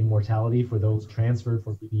in mortality for those transferred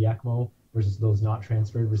for PV ECMO versus those not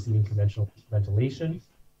transferred receiving conventional ventilation.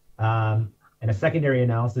 And a secondary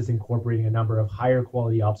analysis incorporating a number of higher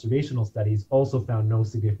quality observational studies also found no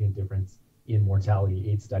significant difference in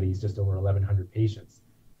mortality, 8 studies, just over 1,100 patients.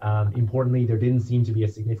 Importantly, there didn't seem to be a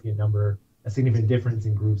significant difference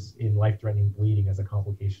in groups in life-threatening bleeding as a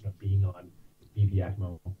complication of being on PV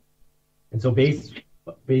ECMO. And so based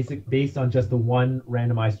on just the one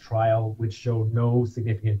randomized trial, which showed no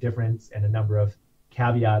significant difference and a number of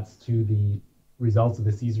caveats to the results of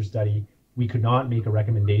the CSER study, we could not make a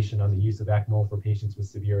recommendation on the use of ECMO for patients with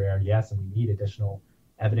severe ARDS, and we need additional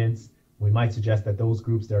evidence. We might suggest that those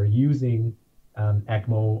groups that are using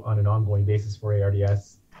ECMO on an ongoing basis for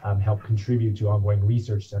ARDS help contribute to ongoing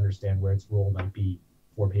research to understand where its role might be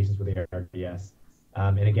for patients with ARDS.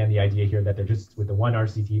 And again, the idea here that they're just with the one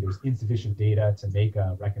RCT, there's insufficient data to make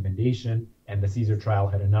a recommendation, and the CSER trial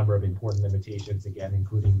had a number of important limitations, again,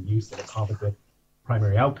 including the use of a composite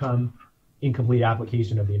primary outcome, incomplete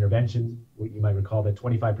application of the intervention. You might recall that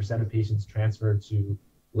 25% of patients transferred to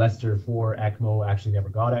Leicester for ECMO actually never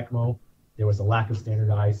got ECMO. There was a lack of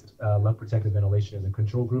standardized lung protective ventilation in the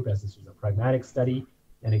control group, as this was a pragmatic study.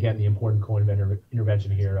 And again, the important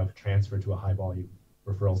co-intervention here of transfer to a high volume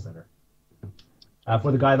referral center.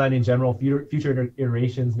 For the guideline in general, future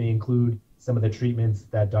iterations may include some of the treatments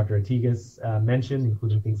that Dr. Artigas mentioned,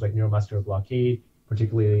 including things like neuromuscular blockade,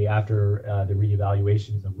 particularly after the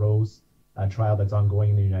reevaluation of the ROSE trial that's ongoing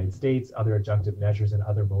in the United States, other adjunctive measures, and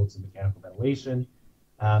other modes of mechanical ventilation.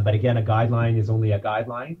 But again, a guideline is only a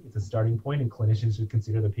guideline. It's a starting point, and clinicians should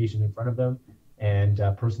consider the patient in front of them and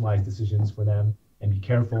personalize decisions for them, and be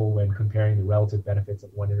careful when comparing the relative benefits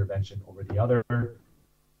of one intervention over the other.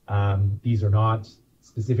 These are not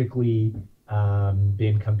specifically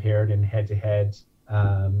been compared in head-to-head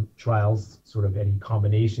trials, sort of any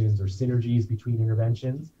combinations or synergies between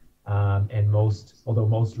interventions. And although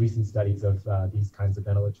most recent studies of these kinds of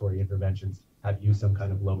ventilatory interventions have used some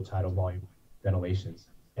kind of low tidal volume ventilation.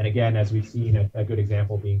 And again, as we've seen, a good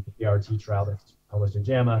example being the ART trial that's published in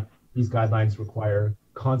JAMA, these guidelines require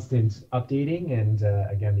constant updating. And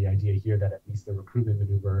again, the idea here that at least the recruitment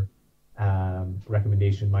maneuver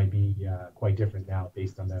recommendation might be quite different now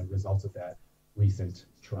based on the results of that recent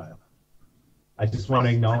trial. I just want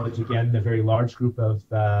to acknowledge again the very large group of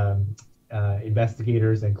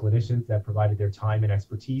investigators and clinicians that provided their time and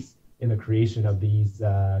expertise in the creation of these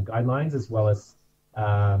guidelines, as well as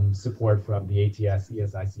support from the ATS,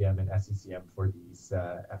 ESICM, and SCCM for these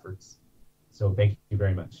efforts. So thank you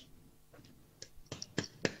very much.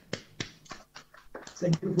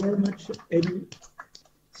 Thank you very much, Eddie.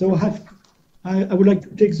 So I would like to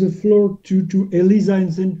take the floor to Elisa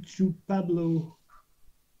and then to Pablo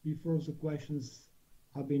before the questions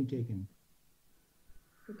have been taken.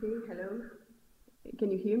 Okay, hello.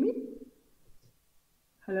 Can you hear me?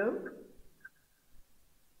 Hello?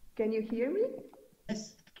 Can you hear me?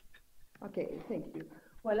 Yes. Okay, thank you.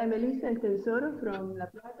 Well, I'm Elisa Estensoro from La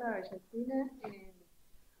Plata, Argentina. And,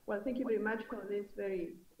 well, thank you very much for this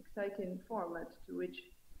very exciting format to which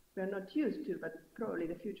we are not used to, but probably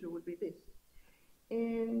the future will be this.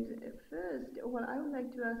 And first, well, I would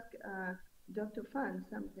like to ask Dr. Fan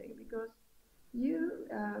something, because you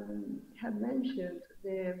have mentioned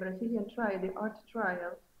the Brazilian trial, the ART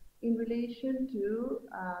trial, in relation to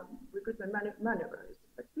recruitment maneuvers.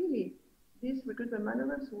 But really, these recruitment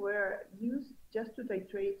maneuvers were used just to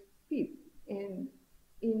titrate PEEP. And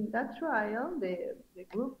in that trial, the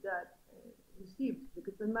group that received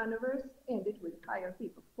recruitment maneuvers ended with higher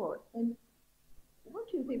PEEP, of course. And what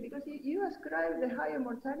do you think? Because you ascribe the higher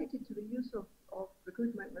mortality to the use of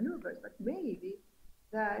recruitment maneuvers, but maybe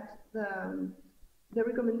that the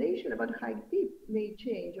recommendation about high PEEP may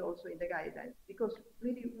change also in the guidelines, because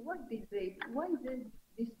really, why did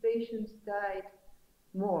these patients die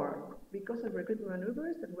more? Because of recruitment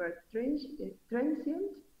maneuvers that were transient,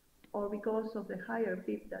 or because of the higher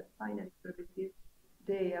PEEP that finally persists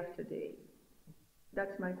day after day?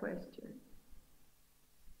 That's my question.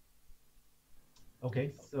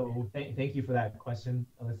 Okay, so thank you for that question,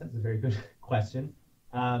 Alyssa. It's a very good question.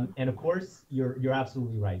 And of course, you're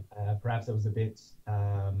absolutely right. Perhaps I was a bit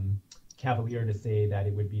cavalier to say that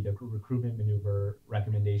it would be the recruitment maneuver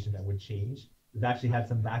recommendation that would change. We've actually had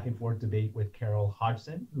some back and forth debate with Carol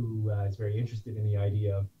Hodgson, who is very interested in the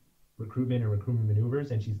idea of recruitment and recruitment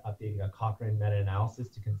maneuvers, and she's updating a Cochrane meta-analysis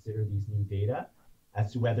to consider these new data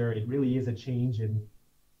as to whether it really is a change in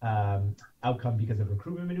outcome because of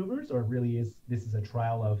recruitment maneuvers, or really this is a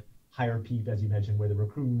trial of higher PEEP, as you mentioned, where the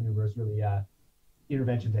recruitment maneuver is really a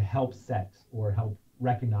intervention to help set or help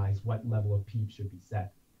recognize what level of PEEP should be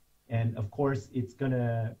set. And of course, it's going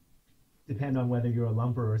to depend on whether you're a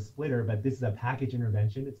lumper or a splitter, but this is a package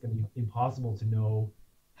intervention. It's going to be impossible to know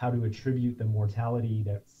how to attribute the mortality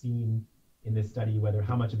that's seen in this study, whether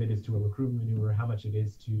how much of it is to a recruitment maneuver, how much it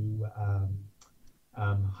is to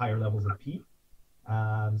higher levels of PEEP.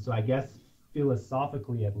 So I guess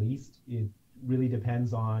philosophically, at least, it really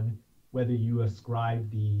depends on whether you ascribe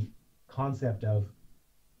the concept of,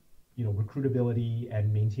 recruitability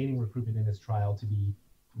and maintaining recruitment in this trial to be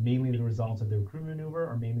mainly the result of the recruitment maneuver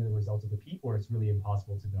or mainly the result of the PEEP, or it's really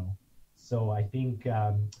impossible to know. So I think,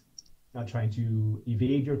 not trying to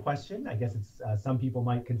evade your question, I guess it's some people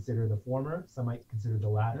might consider the former, some might consider the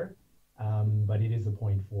latter, but it is a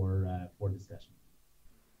point for discussion.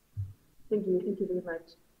 Thank you very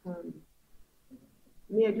much.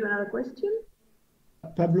 May I do another question?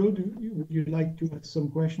 Pablo, would you like to ask some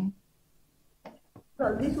question?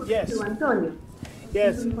 Well, this would Yes. be to Antonio.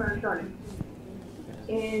 Yes. This would be for Antonio.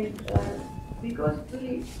 And because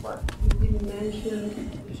really what you didn't mention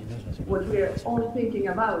what we are all thinking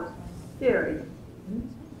about, steroids.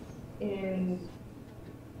 And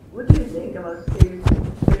what do you think about steroids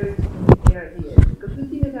in ARDS? Because we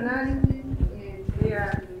see this analysis and they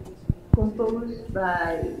are composed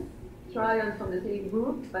by trials from the same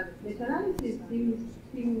group, but this analysis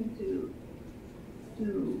seems to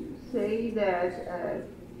say that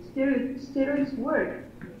steroids work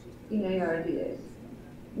in ARDS.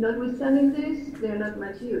 Notwithstanding this, they're not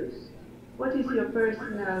much use. What is your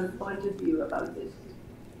personal point of view about this?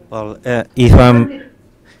 Well,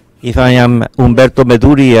 if I am Umberto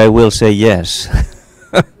Meduri, I will say yes.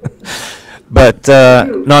 But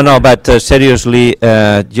but seriously,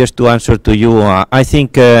 just to answer to you, I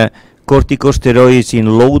think corticosteroids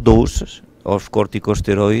in low doses of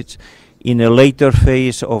corticosteroids in a later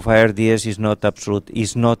phase of ARDS is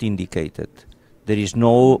not indicated. There is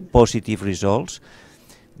no positive results.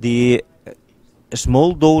 The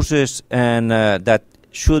small doses and that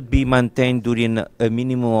should be maintained during a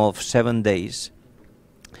minimum of 7 days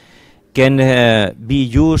can be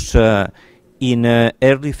used in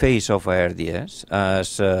early phase of ARDS,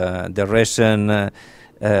 as the recent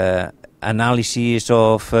analysis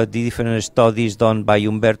of the different studies done by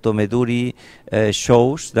Umberto Meduri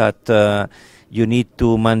shows that you need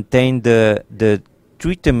to maintain the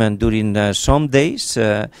treatment during some days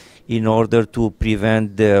in order to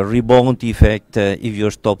prevent the rebound effect if you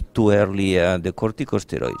stop too early the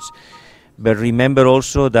corticosteroids. But remember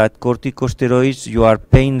also that corticosteroids, you are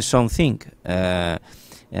paying something.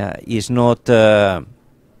 Is not a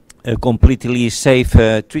completely safe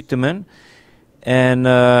treatment, and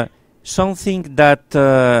something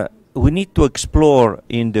that we need to explore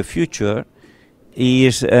in the future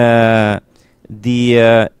is the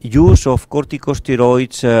use of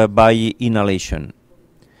corticosteroids by inhalation,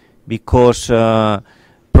 because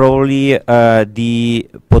probably the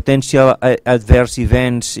potential adverse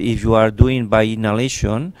events if you are doing by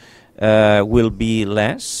inhalation will be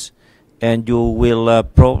less, and you will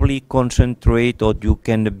probably concentrate, or you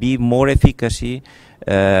can be more efficacy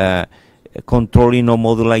controlling or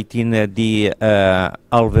modulating the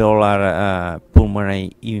alveolar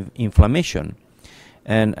pulmonary inflammation.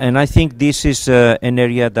 And I think this is an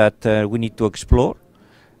area that we need to explore.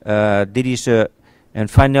 And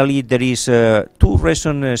finally, there is 2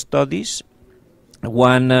 recent studies,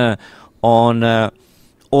 one on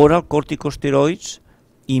oral corticosteroids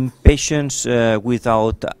in patients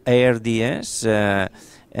without ARDS,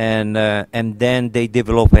 and then they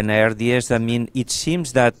develop an ARDS. I mean, it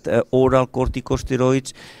seems that oral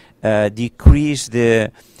corticosteroids decrease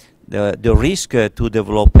the risk to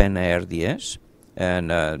develop an ARDS, and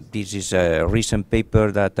this is a recent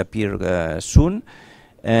paper that appeared soon,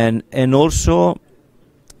 and also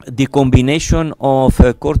the combination of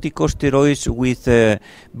corticosteroids with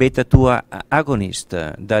beta-2 agonist,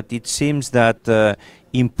 that it seems that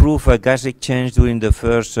improve gas exchange during the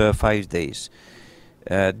first 5 days.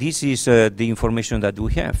 This is the information that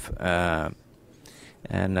we have.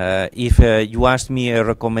 And if you ask me a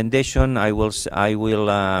recommendation, I will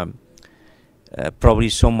probably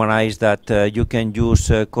summarize that you can use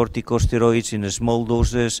corticosteroids in small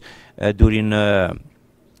doses during a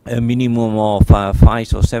minimum of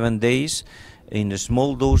 5 or 7 days in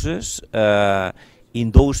small doses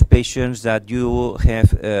in those patients that you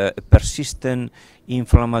have a persistent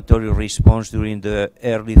inflammatory response during the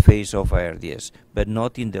early phase of ARDS, but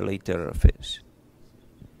not in the later phase.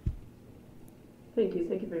 Thank you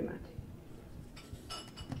very much.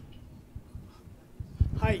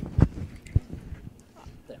 Hi.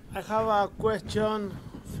 I have a question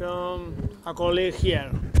from a colleague here.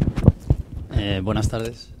 Buenas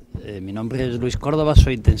tardes. Mi nombre es Luis Córdoba,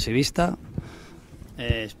 soy intensivista.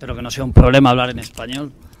 Espero que no sea un problema hablar en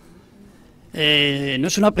español. No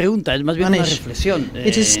es una pregunta, es más bien una reflexión.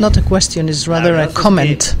 It is not a question, it's rather a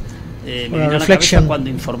comment. Or a reflection.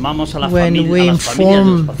 When we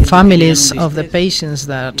inform families of the patients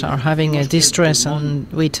that are having a distress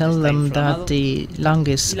and we tell them that the lung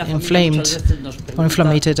is inflamed or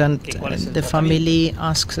inflamed, and the family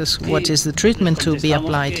asks us what is the treatment to be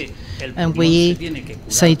applied, and we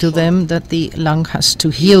say to them that the lung has to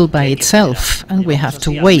heal by itself and we have to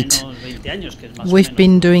wait. We've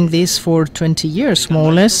been doing this for 20 years, more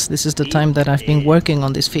or less. This is the time that I've been working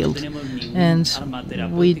on this field. And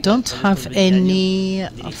we don't have any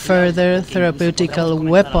further therapeutical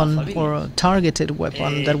weapon or targeted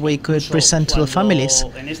weapon that we could present to the families.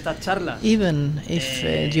 Even if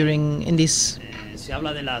in these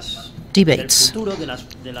debates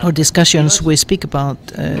or discussions we speak about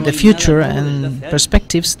the future and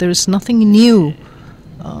perspectives, there is nothing new.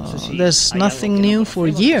 There's nothing new for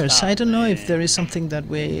years. I don't know if there is something that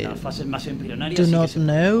we do not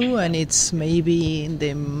know, and it's maybe in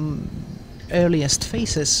the earliest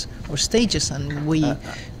phases or stages, and we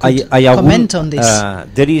comment on this.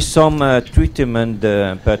 There is some treatment,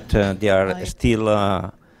 but they are still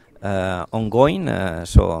ongoing,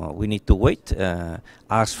 so we need to wait.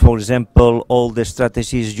 As for example, all the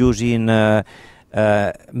strategies using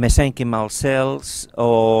mesenchymal cells,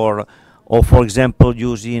 or for example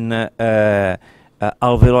using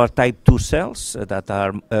alveolar type 2 cells that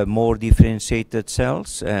are more differentiated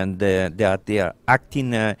cells, and that they are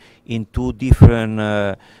acting in two different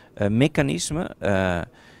mechanisms. There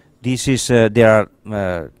are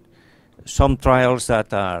some trials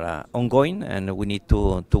that are ongoing, and we need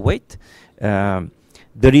to wait.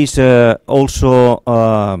 There is also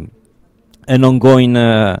an ongoing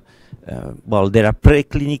there are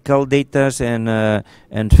preclinical data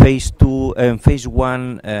and phase 2 and phase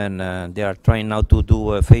 1, and they are trying now to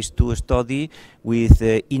do a phase 2 study with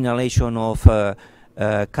inhalation of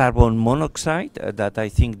carbon monoxide. That I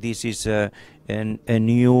think this is a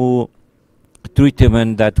new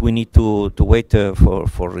treatment that we need to wait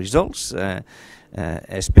for results,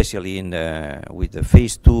 especially with the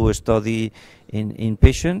phase 2 study in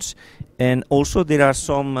patients. And also there are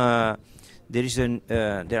some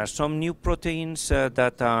there are some new proteins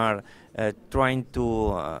that are trying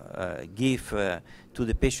to give to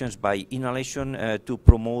the patients by inhalation to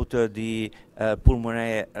promote the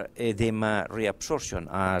pulmonary edema reabsorption,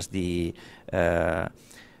 as the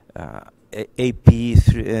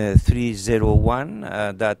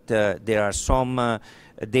AP301, that there are some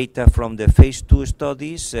data from the phase 2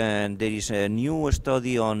 studies, and there is a new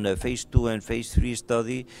study on the phase 2 and phase 3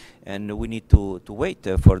 study, and we need to wait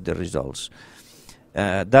for the results.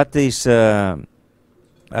 That is, as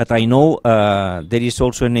I know, there is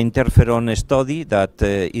also an interferon study that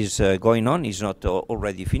is going on, is not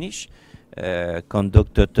already finished,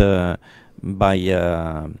 conducted by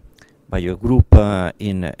a group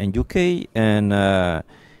in UK, and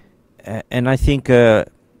I think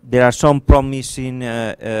there are some promising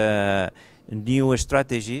new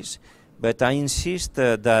strategies, but I insist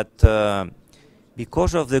that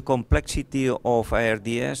because of the complexity of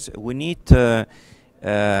ARDS, we need to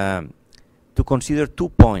consider 2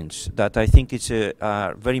 points that I think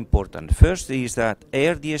are very important. First is that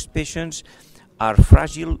ARDS patients are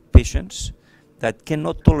fragile patients that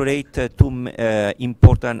cannot tolerate two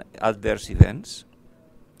important adverse events.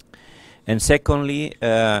 And secondly,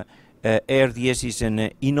 ARDS is an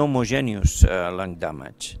inhomogeneous lung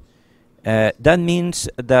damage. That means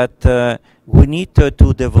that we need to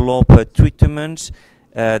develop treatments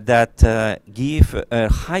that give a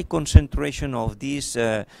high concentration of this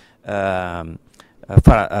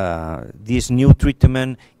new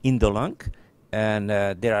treatment in the lung, and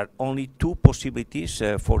there are only 2 possibilities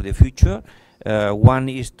for the future. One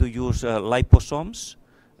is to use liposomes,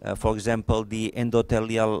 for example, the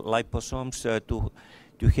endothelial liposomes, to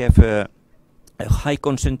have a high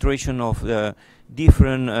concentration of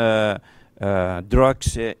different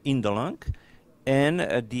drugs in the lung,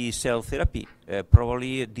 and the cell therapy.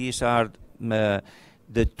 Probably these are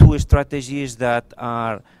the two strategies that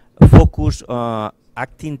are focused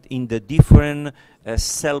acting in the different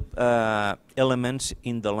cell elements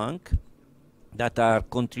in the lung that are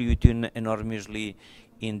contributing enormously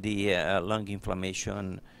in the lung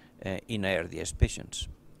inflammation in ARDS patients.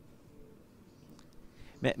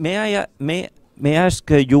 May I ask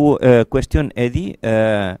you a question, Eddie?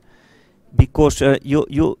 Because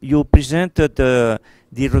you presented the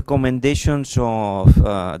recommendations of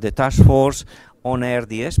the task force on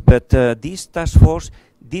ARDS, but this task force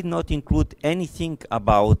did not include anything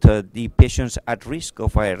about the patients at risk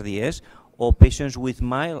of ARDS or patients with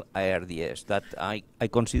mild ARDS that I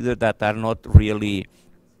consider that are not really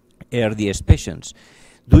ARDS patients.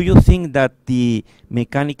 Do you think that the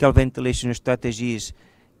mechanical ventilation strategies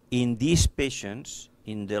in these patients,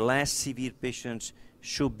 in the less severe patients,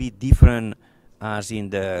 should be different as in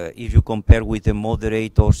the, if you compare with the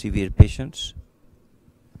moderate or severe patients?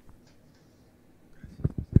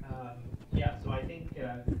 Yeah, so I think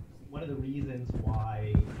one of the reasons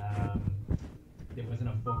why there wasn't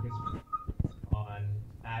a focus on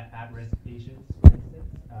at-risk patients, for instance,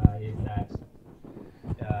 is that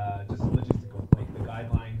just logistical. Like the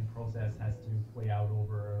guideline process has to play out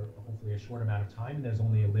over hopefully a short amount of time, and there's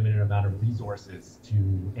only a limited amount of resources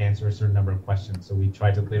to answer a certain number of questions. So we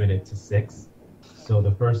tried to limit it to 6. So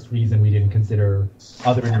the first reason we didn't consider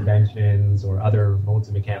other interventions or other modes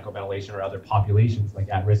of mechanical ventilation or other populations like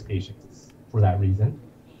at-risk patients for that reason.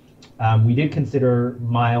 We did consider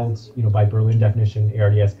mild, by Berlin definition,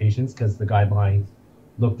 ARDS patients because the guideline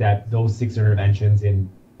looked at those 6 interventions in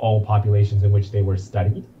all populations in which they were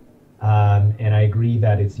studied. And I agree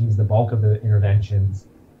that it seems the bulk of the interventions,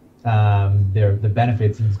 the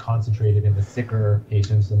benefit seems concentrated in the sicker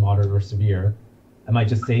patients, the moderate or severe. I might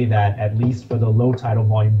just say that at least for the low tidal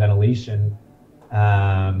volume ventilation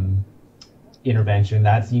intervention,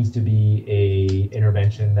 that seems to be a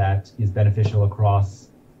intervention that is beneficial across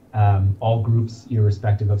all groups,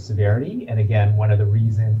 irrespective of severity. And again, one of the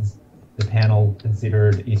reasons the panel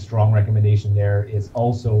considered a strong recommendation there is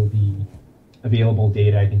also the available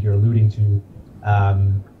data I think you're alluding to,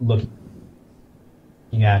 looking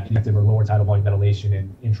at effective or lower tidal volume ventilation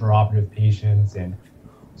in intraoperative patients and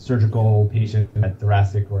surgical patients at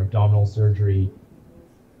thoracic or abdominal surgery.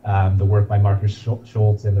 The work by Marcus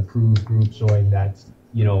Schultz and the PROVE group showing that,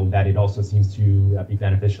 that it also seems to be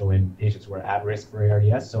beneficial in patients who are at risk for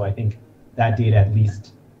ARDS. So I think that data at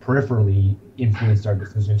least peripherally influenced our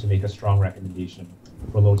decision to make a strong recommendation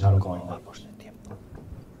for low tidal volume ventilation.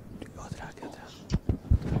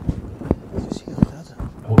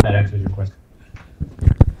 I hope that answers your question.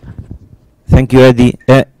 Thank you, Eddie.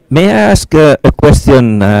 May I ask a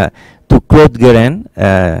question to Claude Guérin,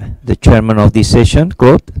 the chairman of this session?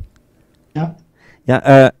 Claude? Yeah.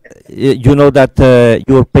 Yeah. You know that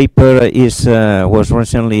your paper was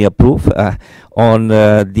recently approved on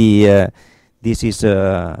this is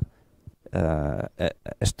a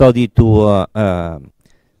study to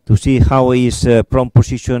see how is prone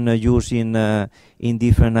position used in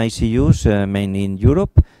different ICUs, mainly in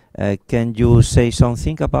Europe. Can you say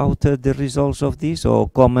something about the results of this, or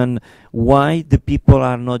comment why the people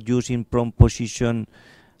are not using prone position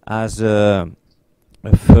as a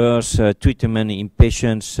first treatment in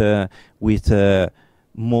patients with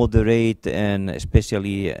moderate and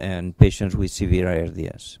especially in patients with severe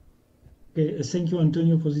ARDS? Okay, thank you,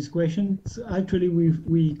 Antonio, for this question. So actually,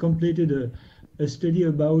 we completed a study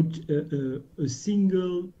about a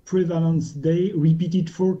single prevalence day repeated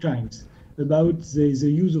 4 times about the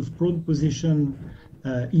use of prone position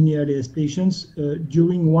in ARDS patients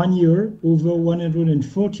during 1 year over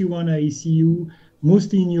 141 ICU,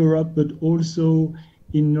 mostly in Europe, but also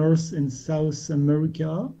in North and South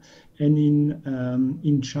America, and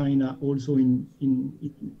in China, also in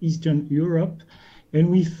Eastern Europe. And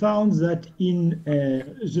we found that in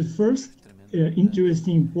the first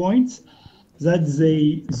interesting point, that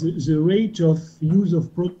the rate of use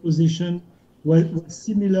of prone position was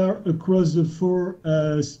similar across the 4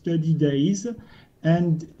 study days,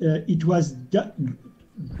 and it was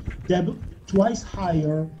twice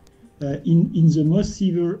higher in the most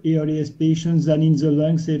severe ARDS patients than in the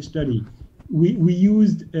lung-safe study. We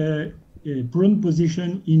used prone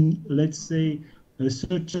position in, let's say,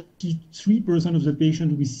 33% of the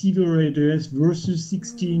patients with severe ARDS versus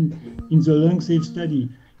 16 in the lung-safe study,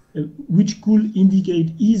 which could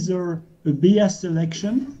indicate either a bias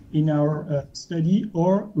selection in our study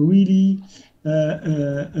or really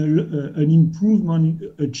an improvement,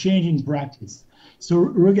 a change in practice. So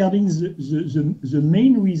regarding the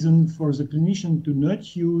main reason for the clinician to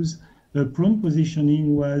not use prone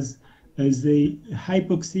positioning was the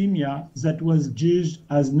hypoxemia that was judged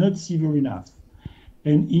as not severe enough.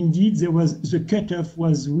 And indeed, the cutoff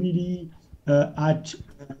was really at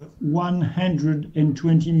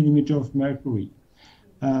 120 millimeter of mercury.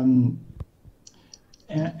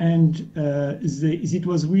 It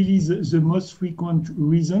was really the most frequent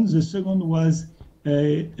reason. The second was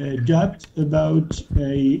a doubt about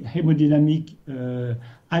a hemodynamic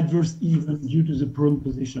adverse event due to the prone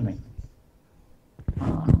positioning.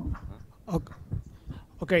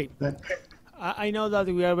 Okay. I know that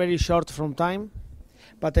we are very short from time,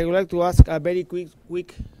 but I would like to ask a very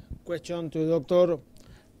quick question to Dr.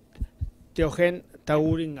 Teogen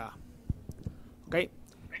Taguringa. Okay.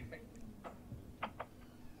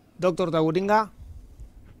 Dr. Taguringa?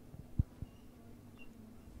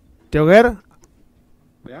 Teoger?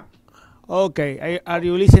 Yeah. Okay. Are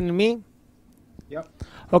you listening to me? Yeah.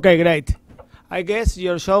 Okay, great. I guess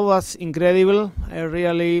your show was incredible.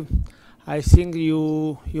 I think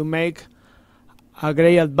you make a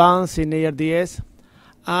great advance in ARDS.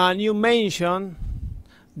 And you mentioned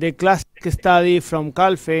the classic study from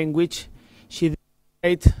Calfe in which she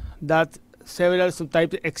demonstrated that several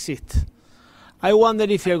subtypes exist. I wonder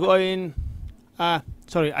if you're going, I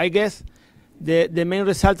guess the main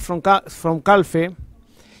result from Calfe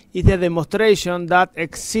is the demonstration that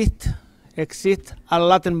exists a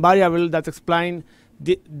latent variable that explains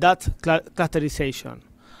that clusterization.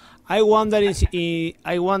 I wonder if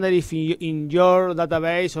in your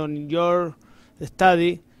database or in your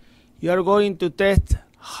study, you are going to test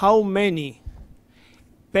how many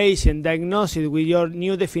patients diagnosed with your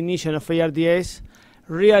new definition of ARDS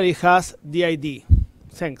really has DID.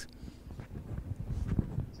 Thanks.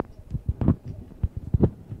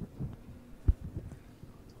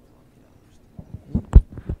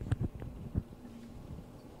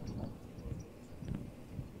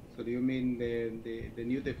 So do you mean the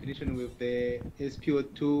new definition with the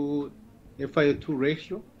SpO2 FiO2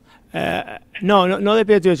 ratio? No, the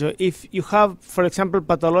PO2 ratio. If you have, for example,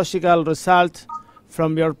 pathological result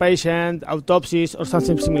from your patient, autopsies, or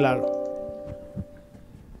something similar.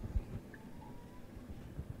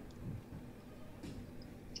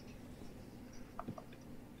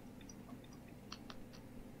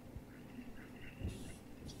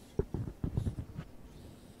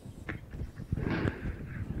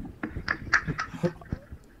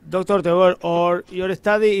 Dr. Teor, or your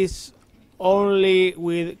study is only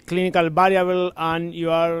with clinical variable and you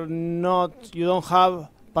don't have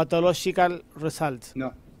pathological results?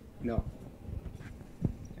 No.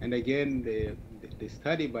 And again, the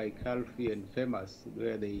study by Calfe and Famous,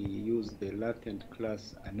 where they use the latent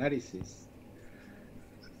class analysis,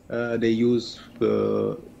 they use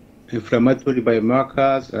inflammatory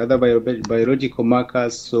biomarkers, other biological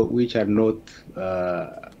markers, so which are not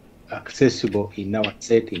accessible in our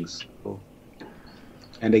settings.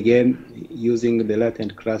 And again, using the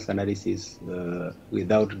latent class analysis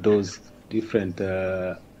without those different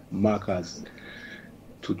markers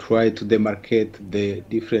to try to demarcate the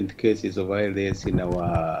different cases of ARDS in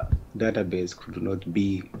our database could not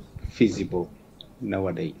be feasible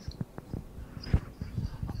nowadays.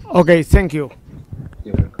 Okay, thank you.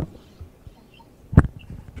 You're welcome.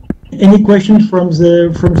 Any questions from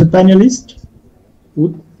the panelists?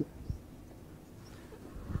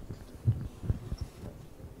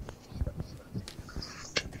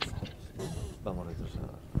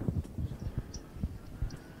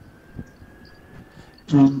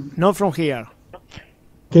 Not from here.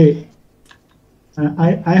 Okay.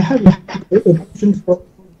 I have a question for.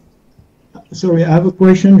 Sorry, I have a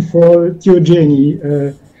question for Teogeni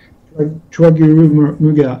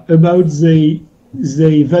Muga about the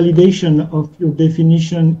validation of your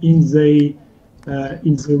definition in the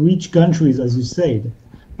rich countries, as you said.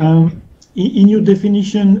 In your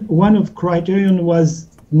definition, one of criterion was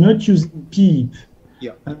not using PEEP.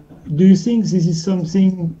 Yeah. Do you think this is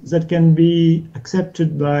something that can be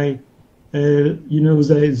accepted by,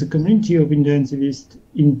 the community of intensivists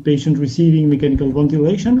in patients receiving mechanical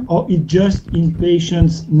ventilation, or it just in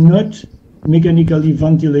patients not mechanically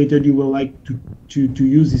ventilated you would like to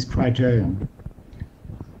use this criterion?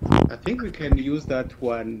 I think we can use that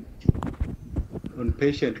one on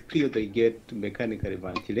patient till they get mechanically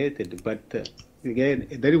ventilated, but again,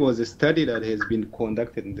 there was a study that has been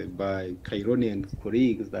conducted by Caironi and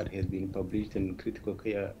colleagues that has been published in Critical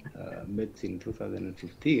Care Medicine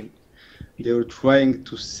 2015. They were trying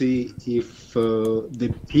to see if the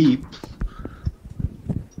PEEP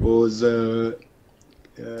was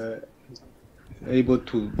able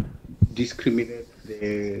to discriminate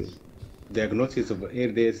the diagnosis of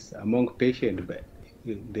LDS among patients, but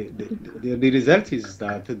the result is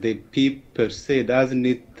that the PEEP per se doesn't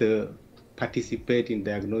need to participate in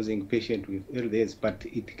diagnosing patient with LDS, but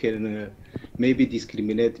it can maybe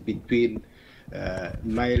discriminate between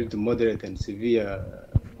mild, moderate, and severe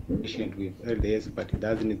patient with LDS, but it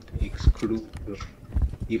doesn't exclude,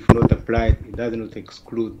 if not applied, it does not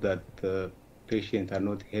exclude that patients are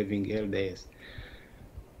not having LDS.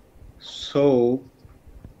 So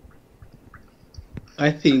I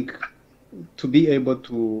think to be able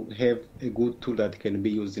to have a good tool that can be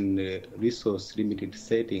used in resource-limited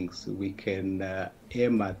settings, we can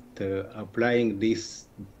aim at applying this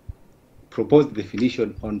proposed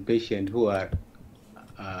definition on patients who are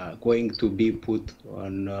going to be put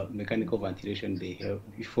on mechanical ventilation they have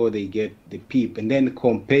before they get the PEEP, and then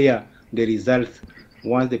compare the results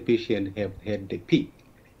once the patient have had the PEEP.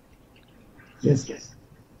 Yes, yes,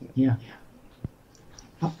 yeah.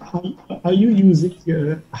 Are you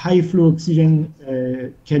using high flow oxygen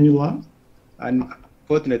cannula?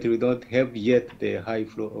 Unfortunately, we don't have yet the high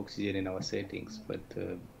flow oxygen in our settings, but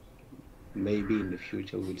maybe in the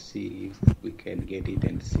future we'll see if we can get it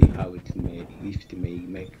and see how it may, if it may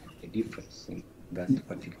make a difference in that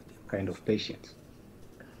particular kind of patient.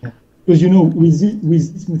 Yeah. Because with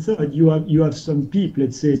this method, you have some PEEP,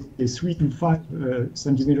 let's say a 3 to 5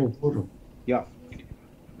 centimeter water. Yeah.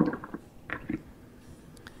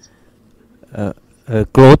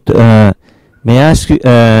 Claude, may I ask you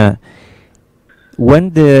when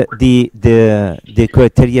the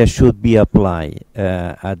criteria should be applied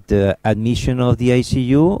at the admission of the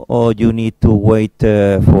ICU, or you need to wait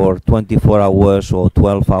for 24 hours or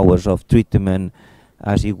 12 hours of treatment,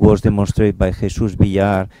 as it was demonstrated by Jesus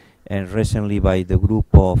Villar and recently by the group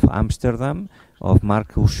of Amsterdam of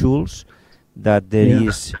Marcus Schulz, that there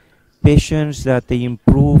is patients that they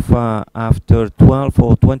improve after 12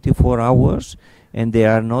 or 24 hours and they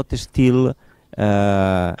are not still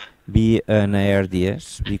be an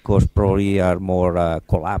ARDS because probably are more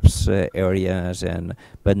collapse areas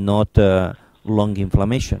but not lung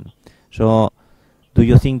inflammation. So do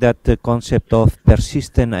you think that the concept of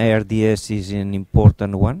persistent ARDS is an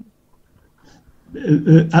important one?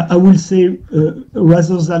 I will say,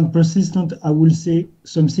 rather than persistent, I will say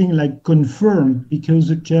something like confirmed, because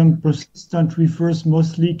the term persistent refers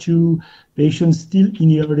mostly to patients still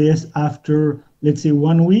in ARDS after, let's say,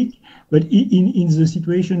 1 week. But in the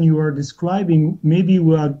situation you are describing, maybe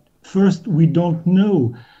we don't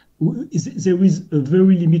know. There is a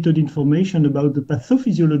very limited information about the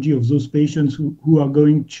pathophysiology of those patients who are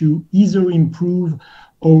going to either improve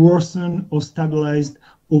or worsen or stabilize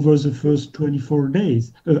over the first 24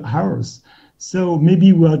 hours. So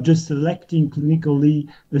maybe we are just selecting clinically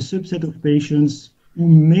a subset of patients who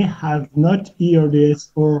may have not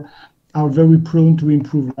ERDS or are very prone to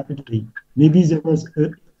improve rapidly. Maybe there was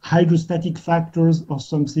hydrostatic factors or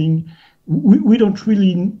something. We don't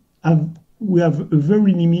really have, we have a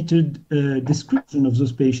very limited description of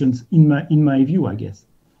those patients in my view, I guess.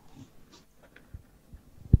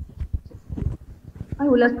 I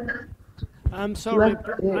will ask. I'm sorry,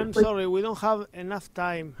 we don't have enough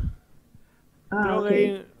time.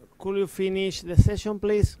 Okay. Could you finish the session,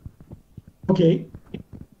 please? Okay.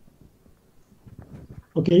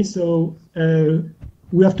 Okay, so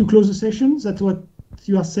we have to close the session. That's what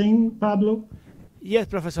you are saying, Pablo? Yes,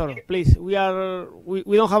 Professor, please. We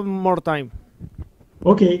don't have more time.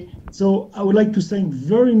 Okay, so I would like to thank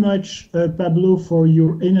very much Pablo for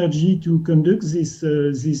your energy to conduct this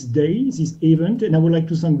this event, and I would like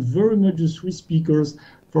to thank very much the three speakers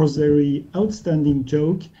for their outstanding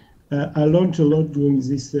talk. I learned a lot during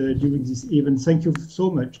this event. Thank you so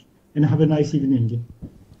much, and have a nice evening.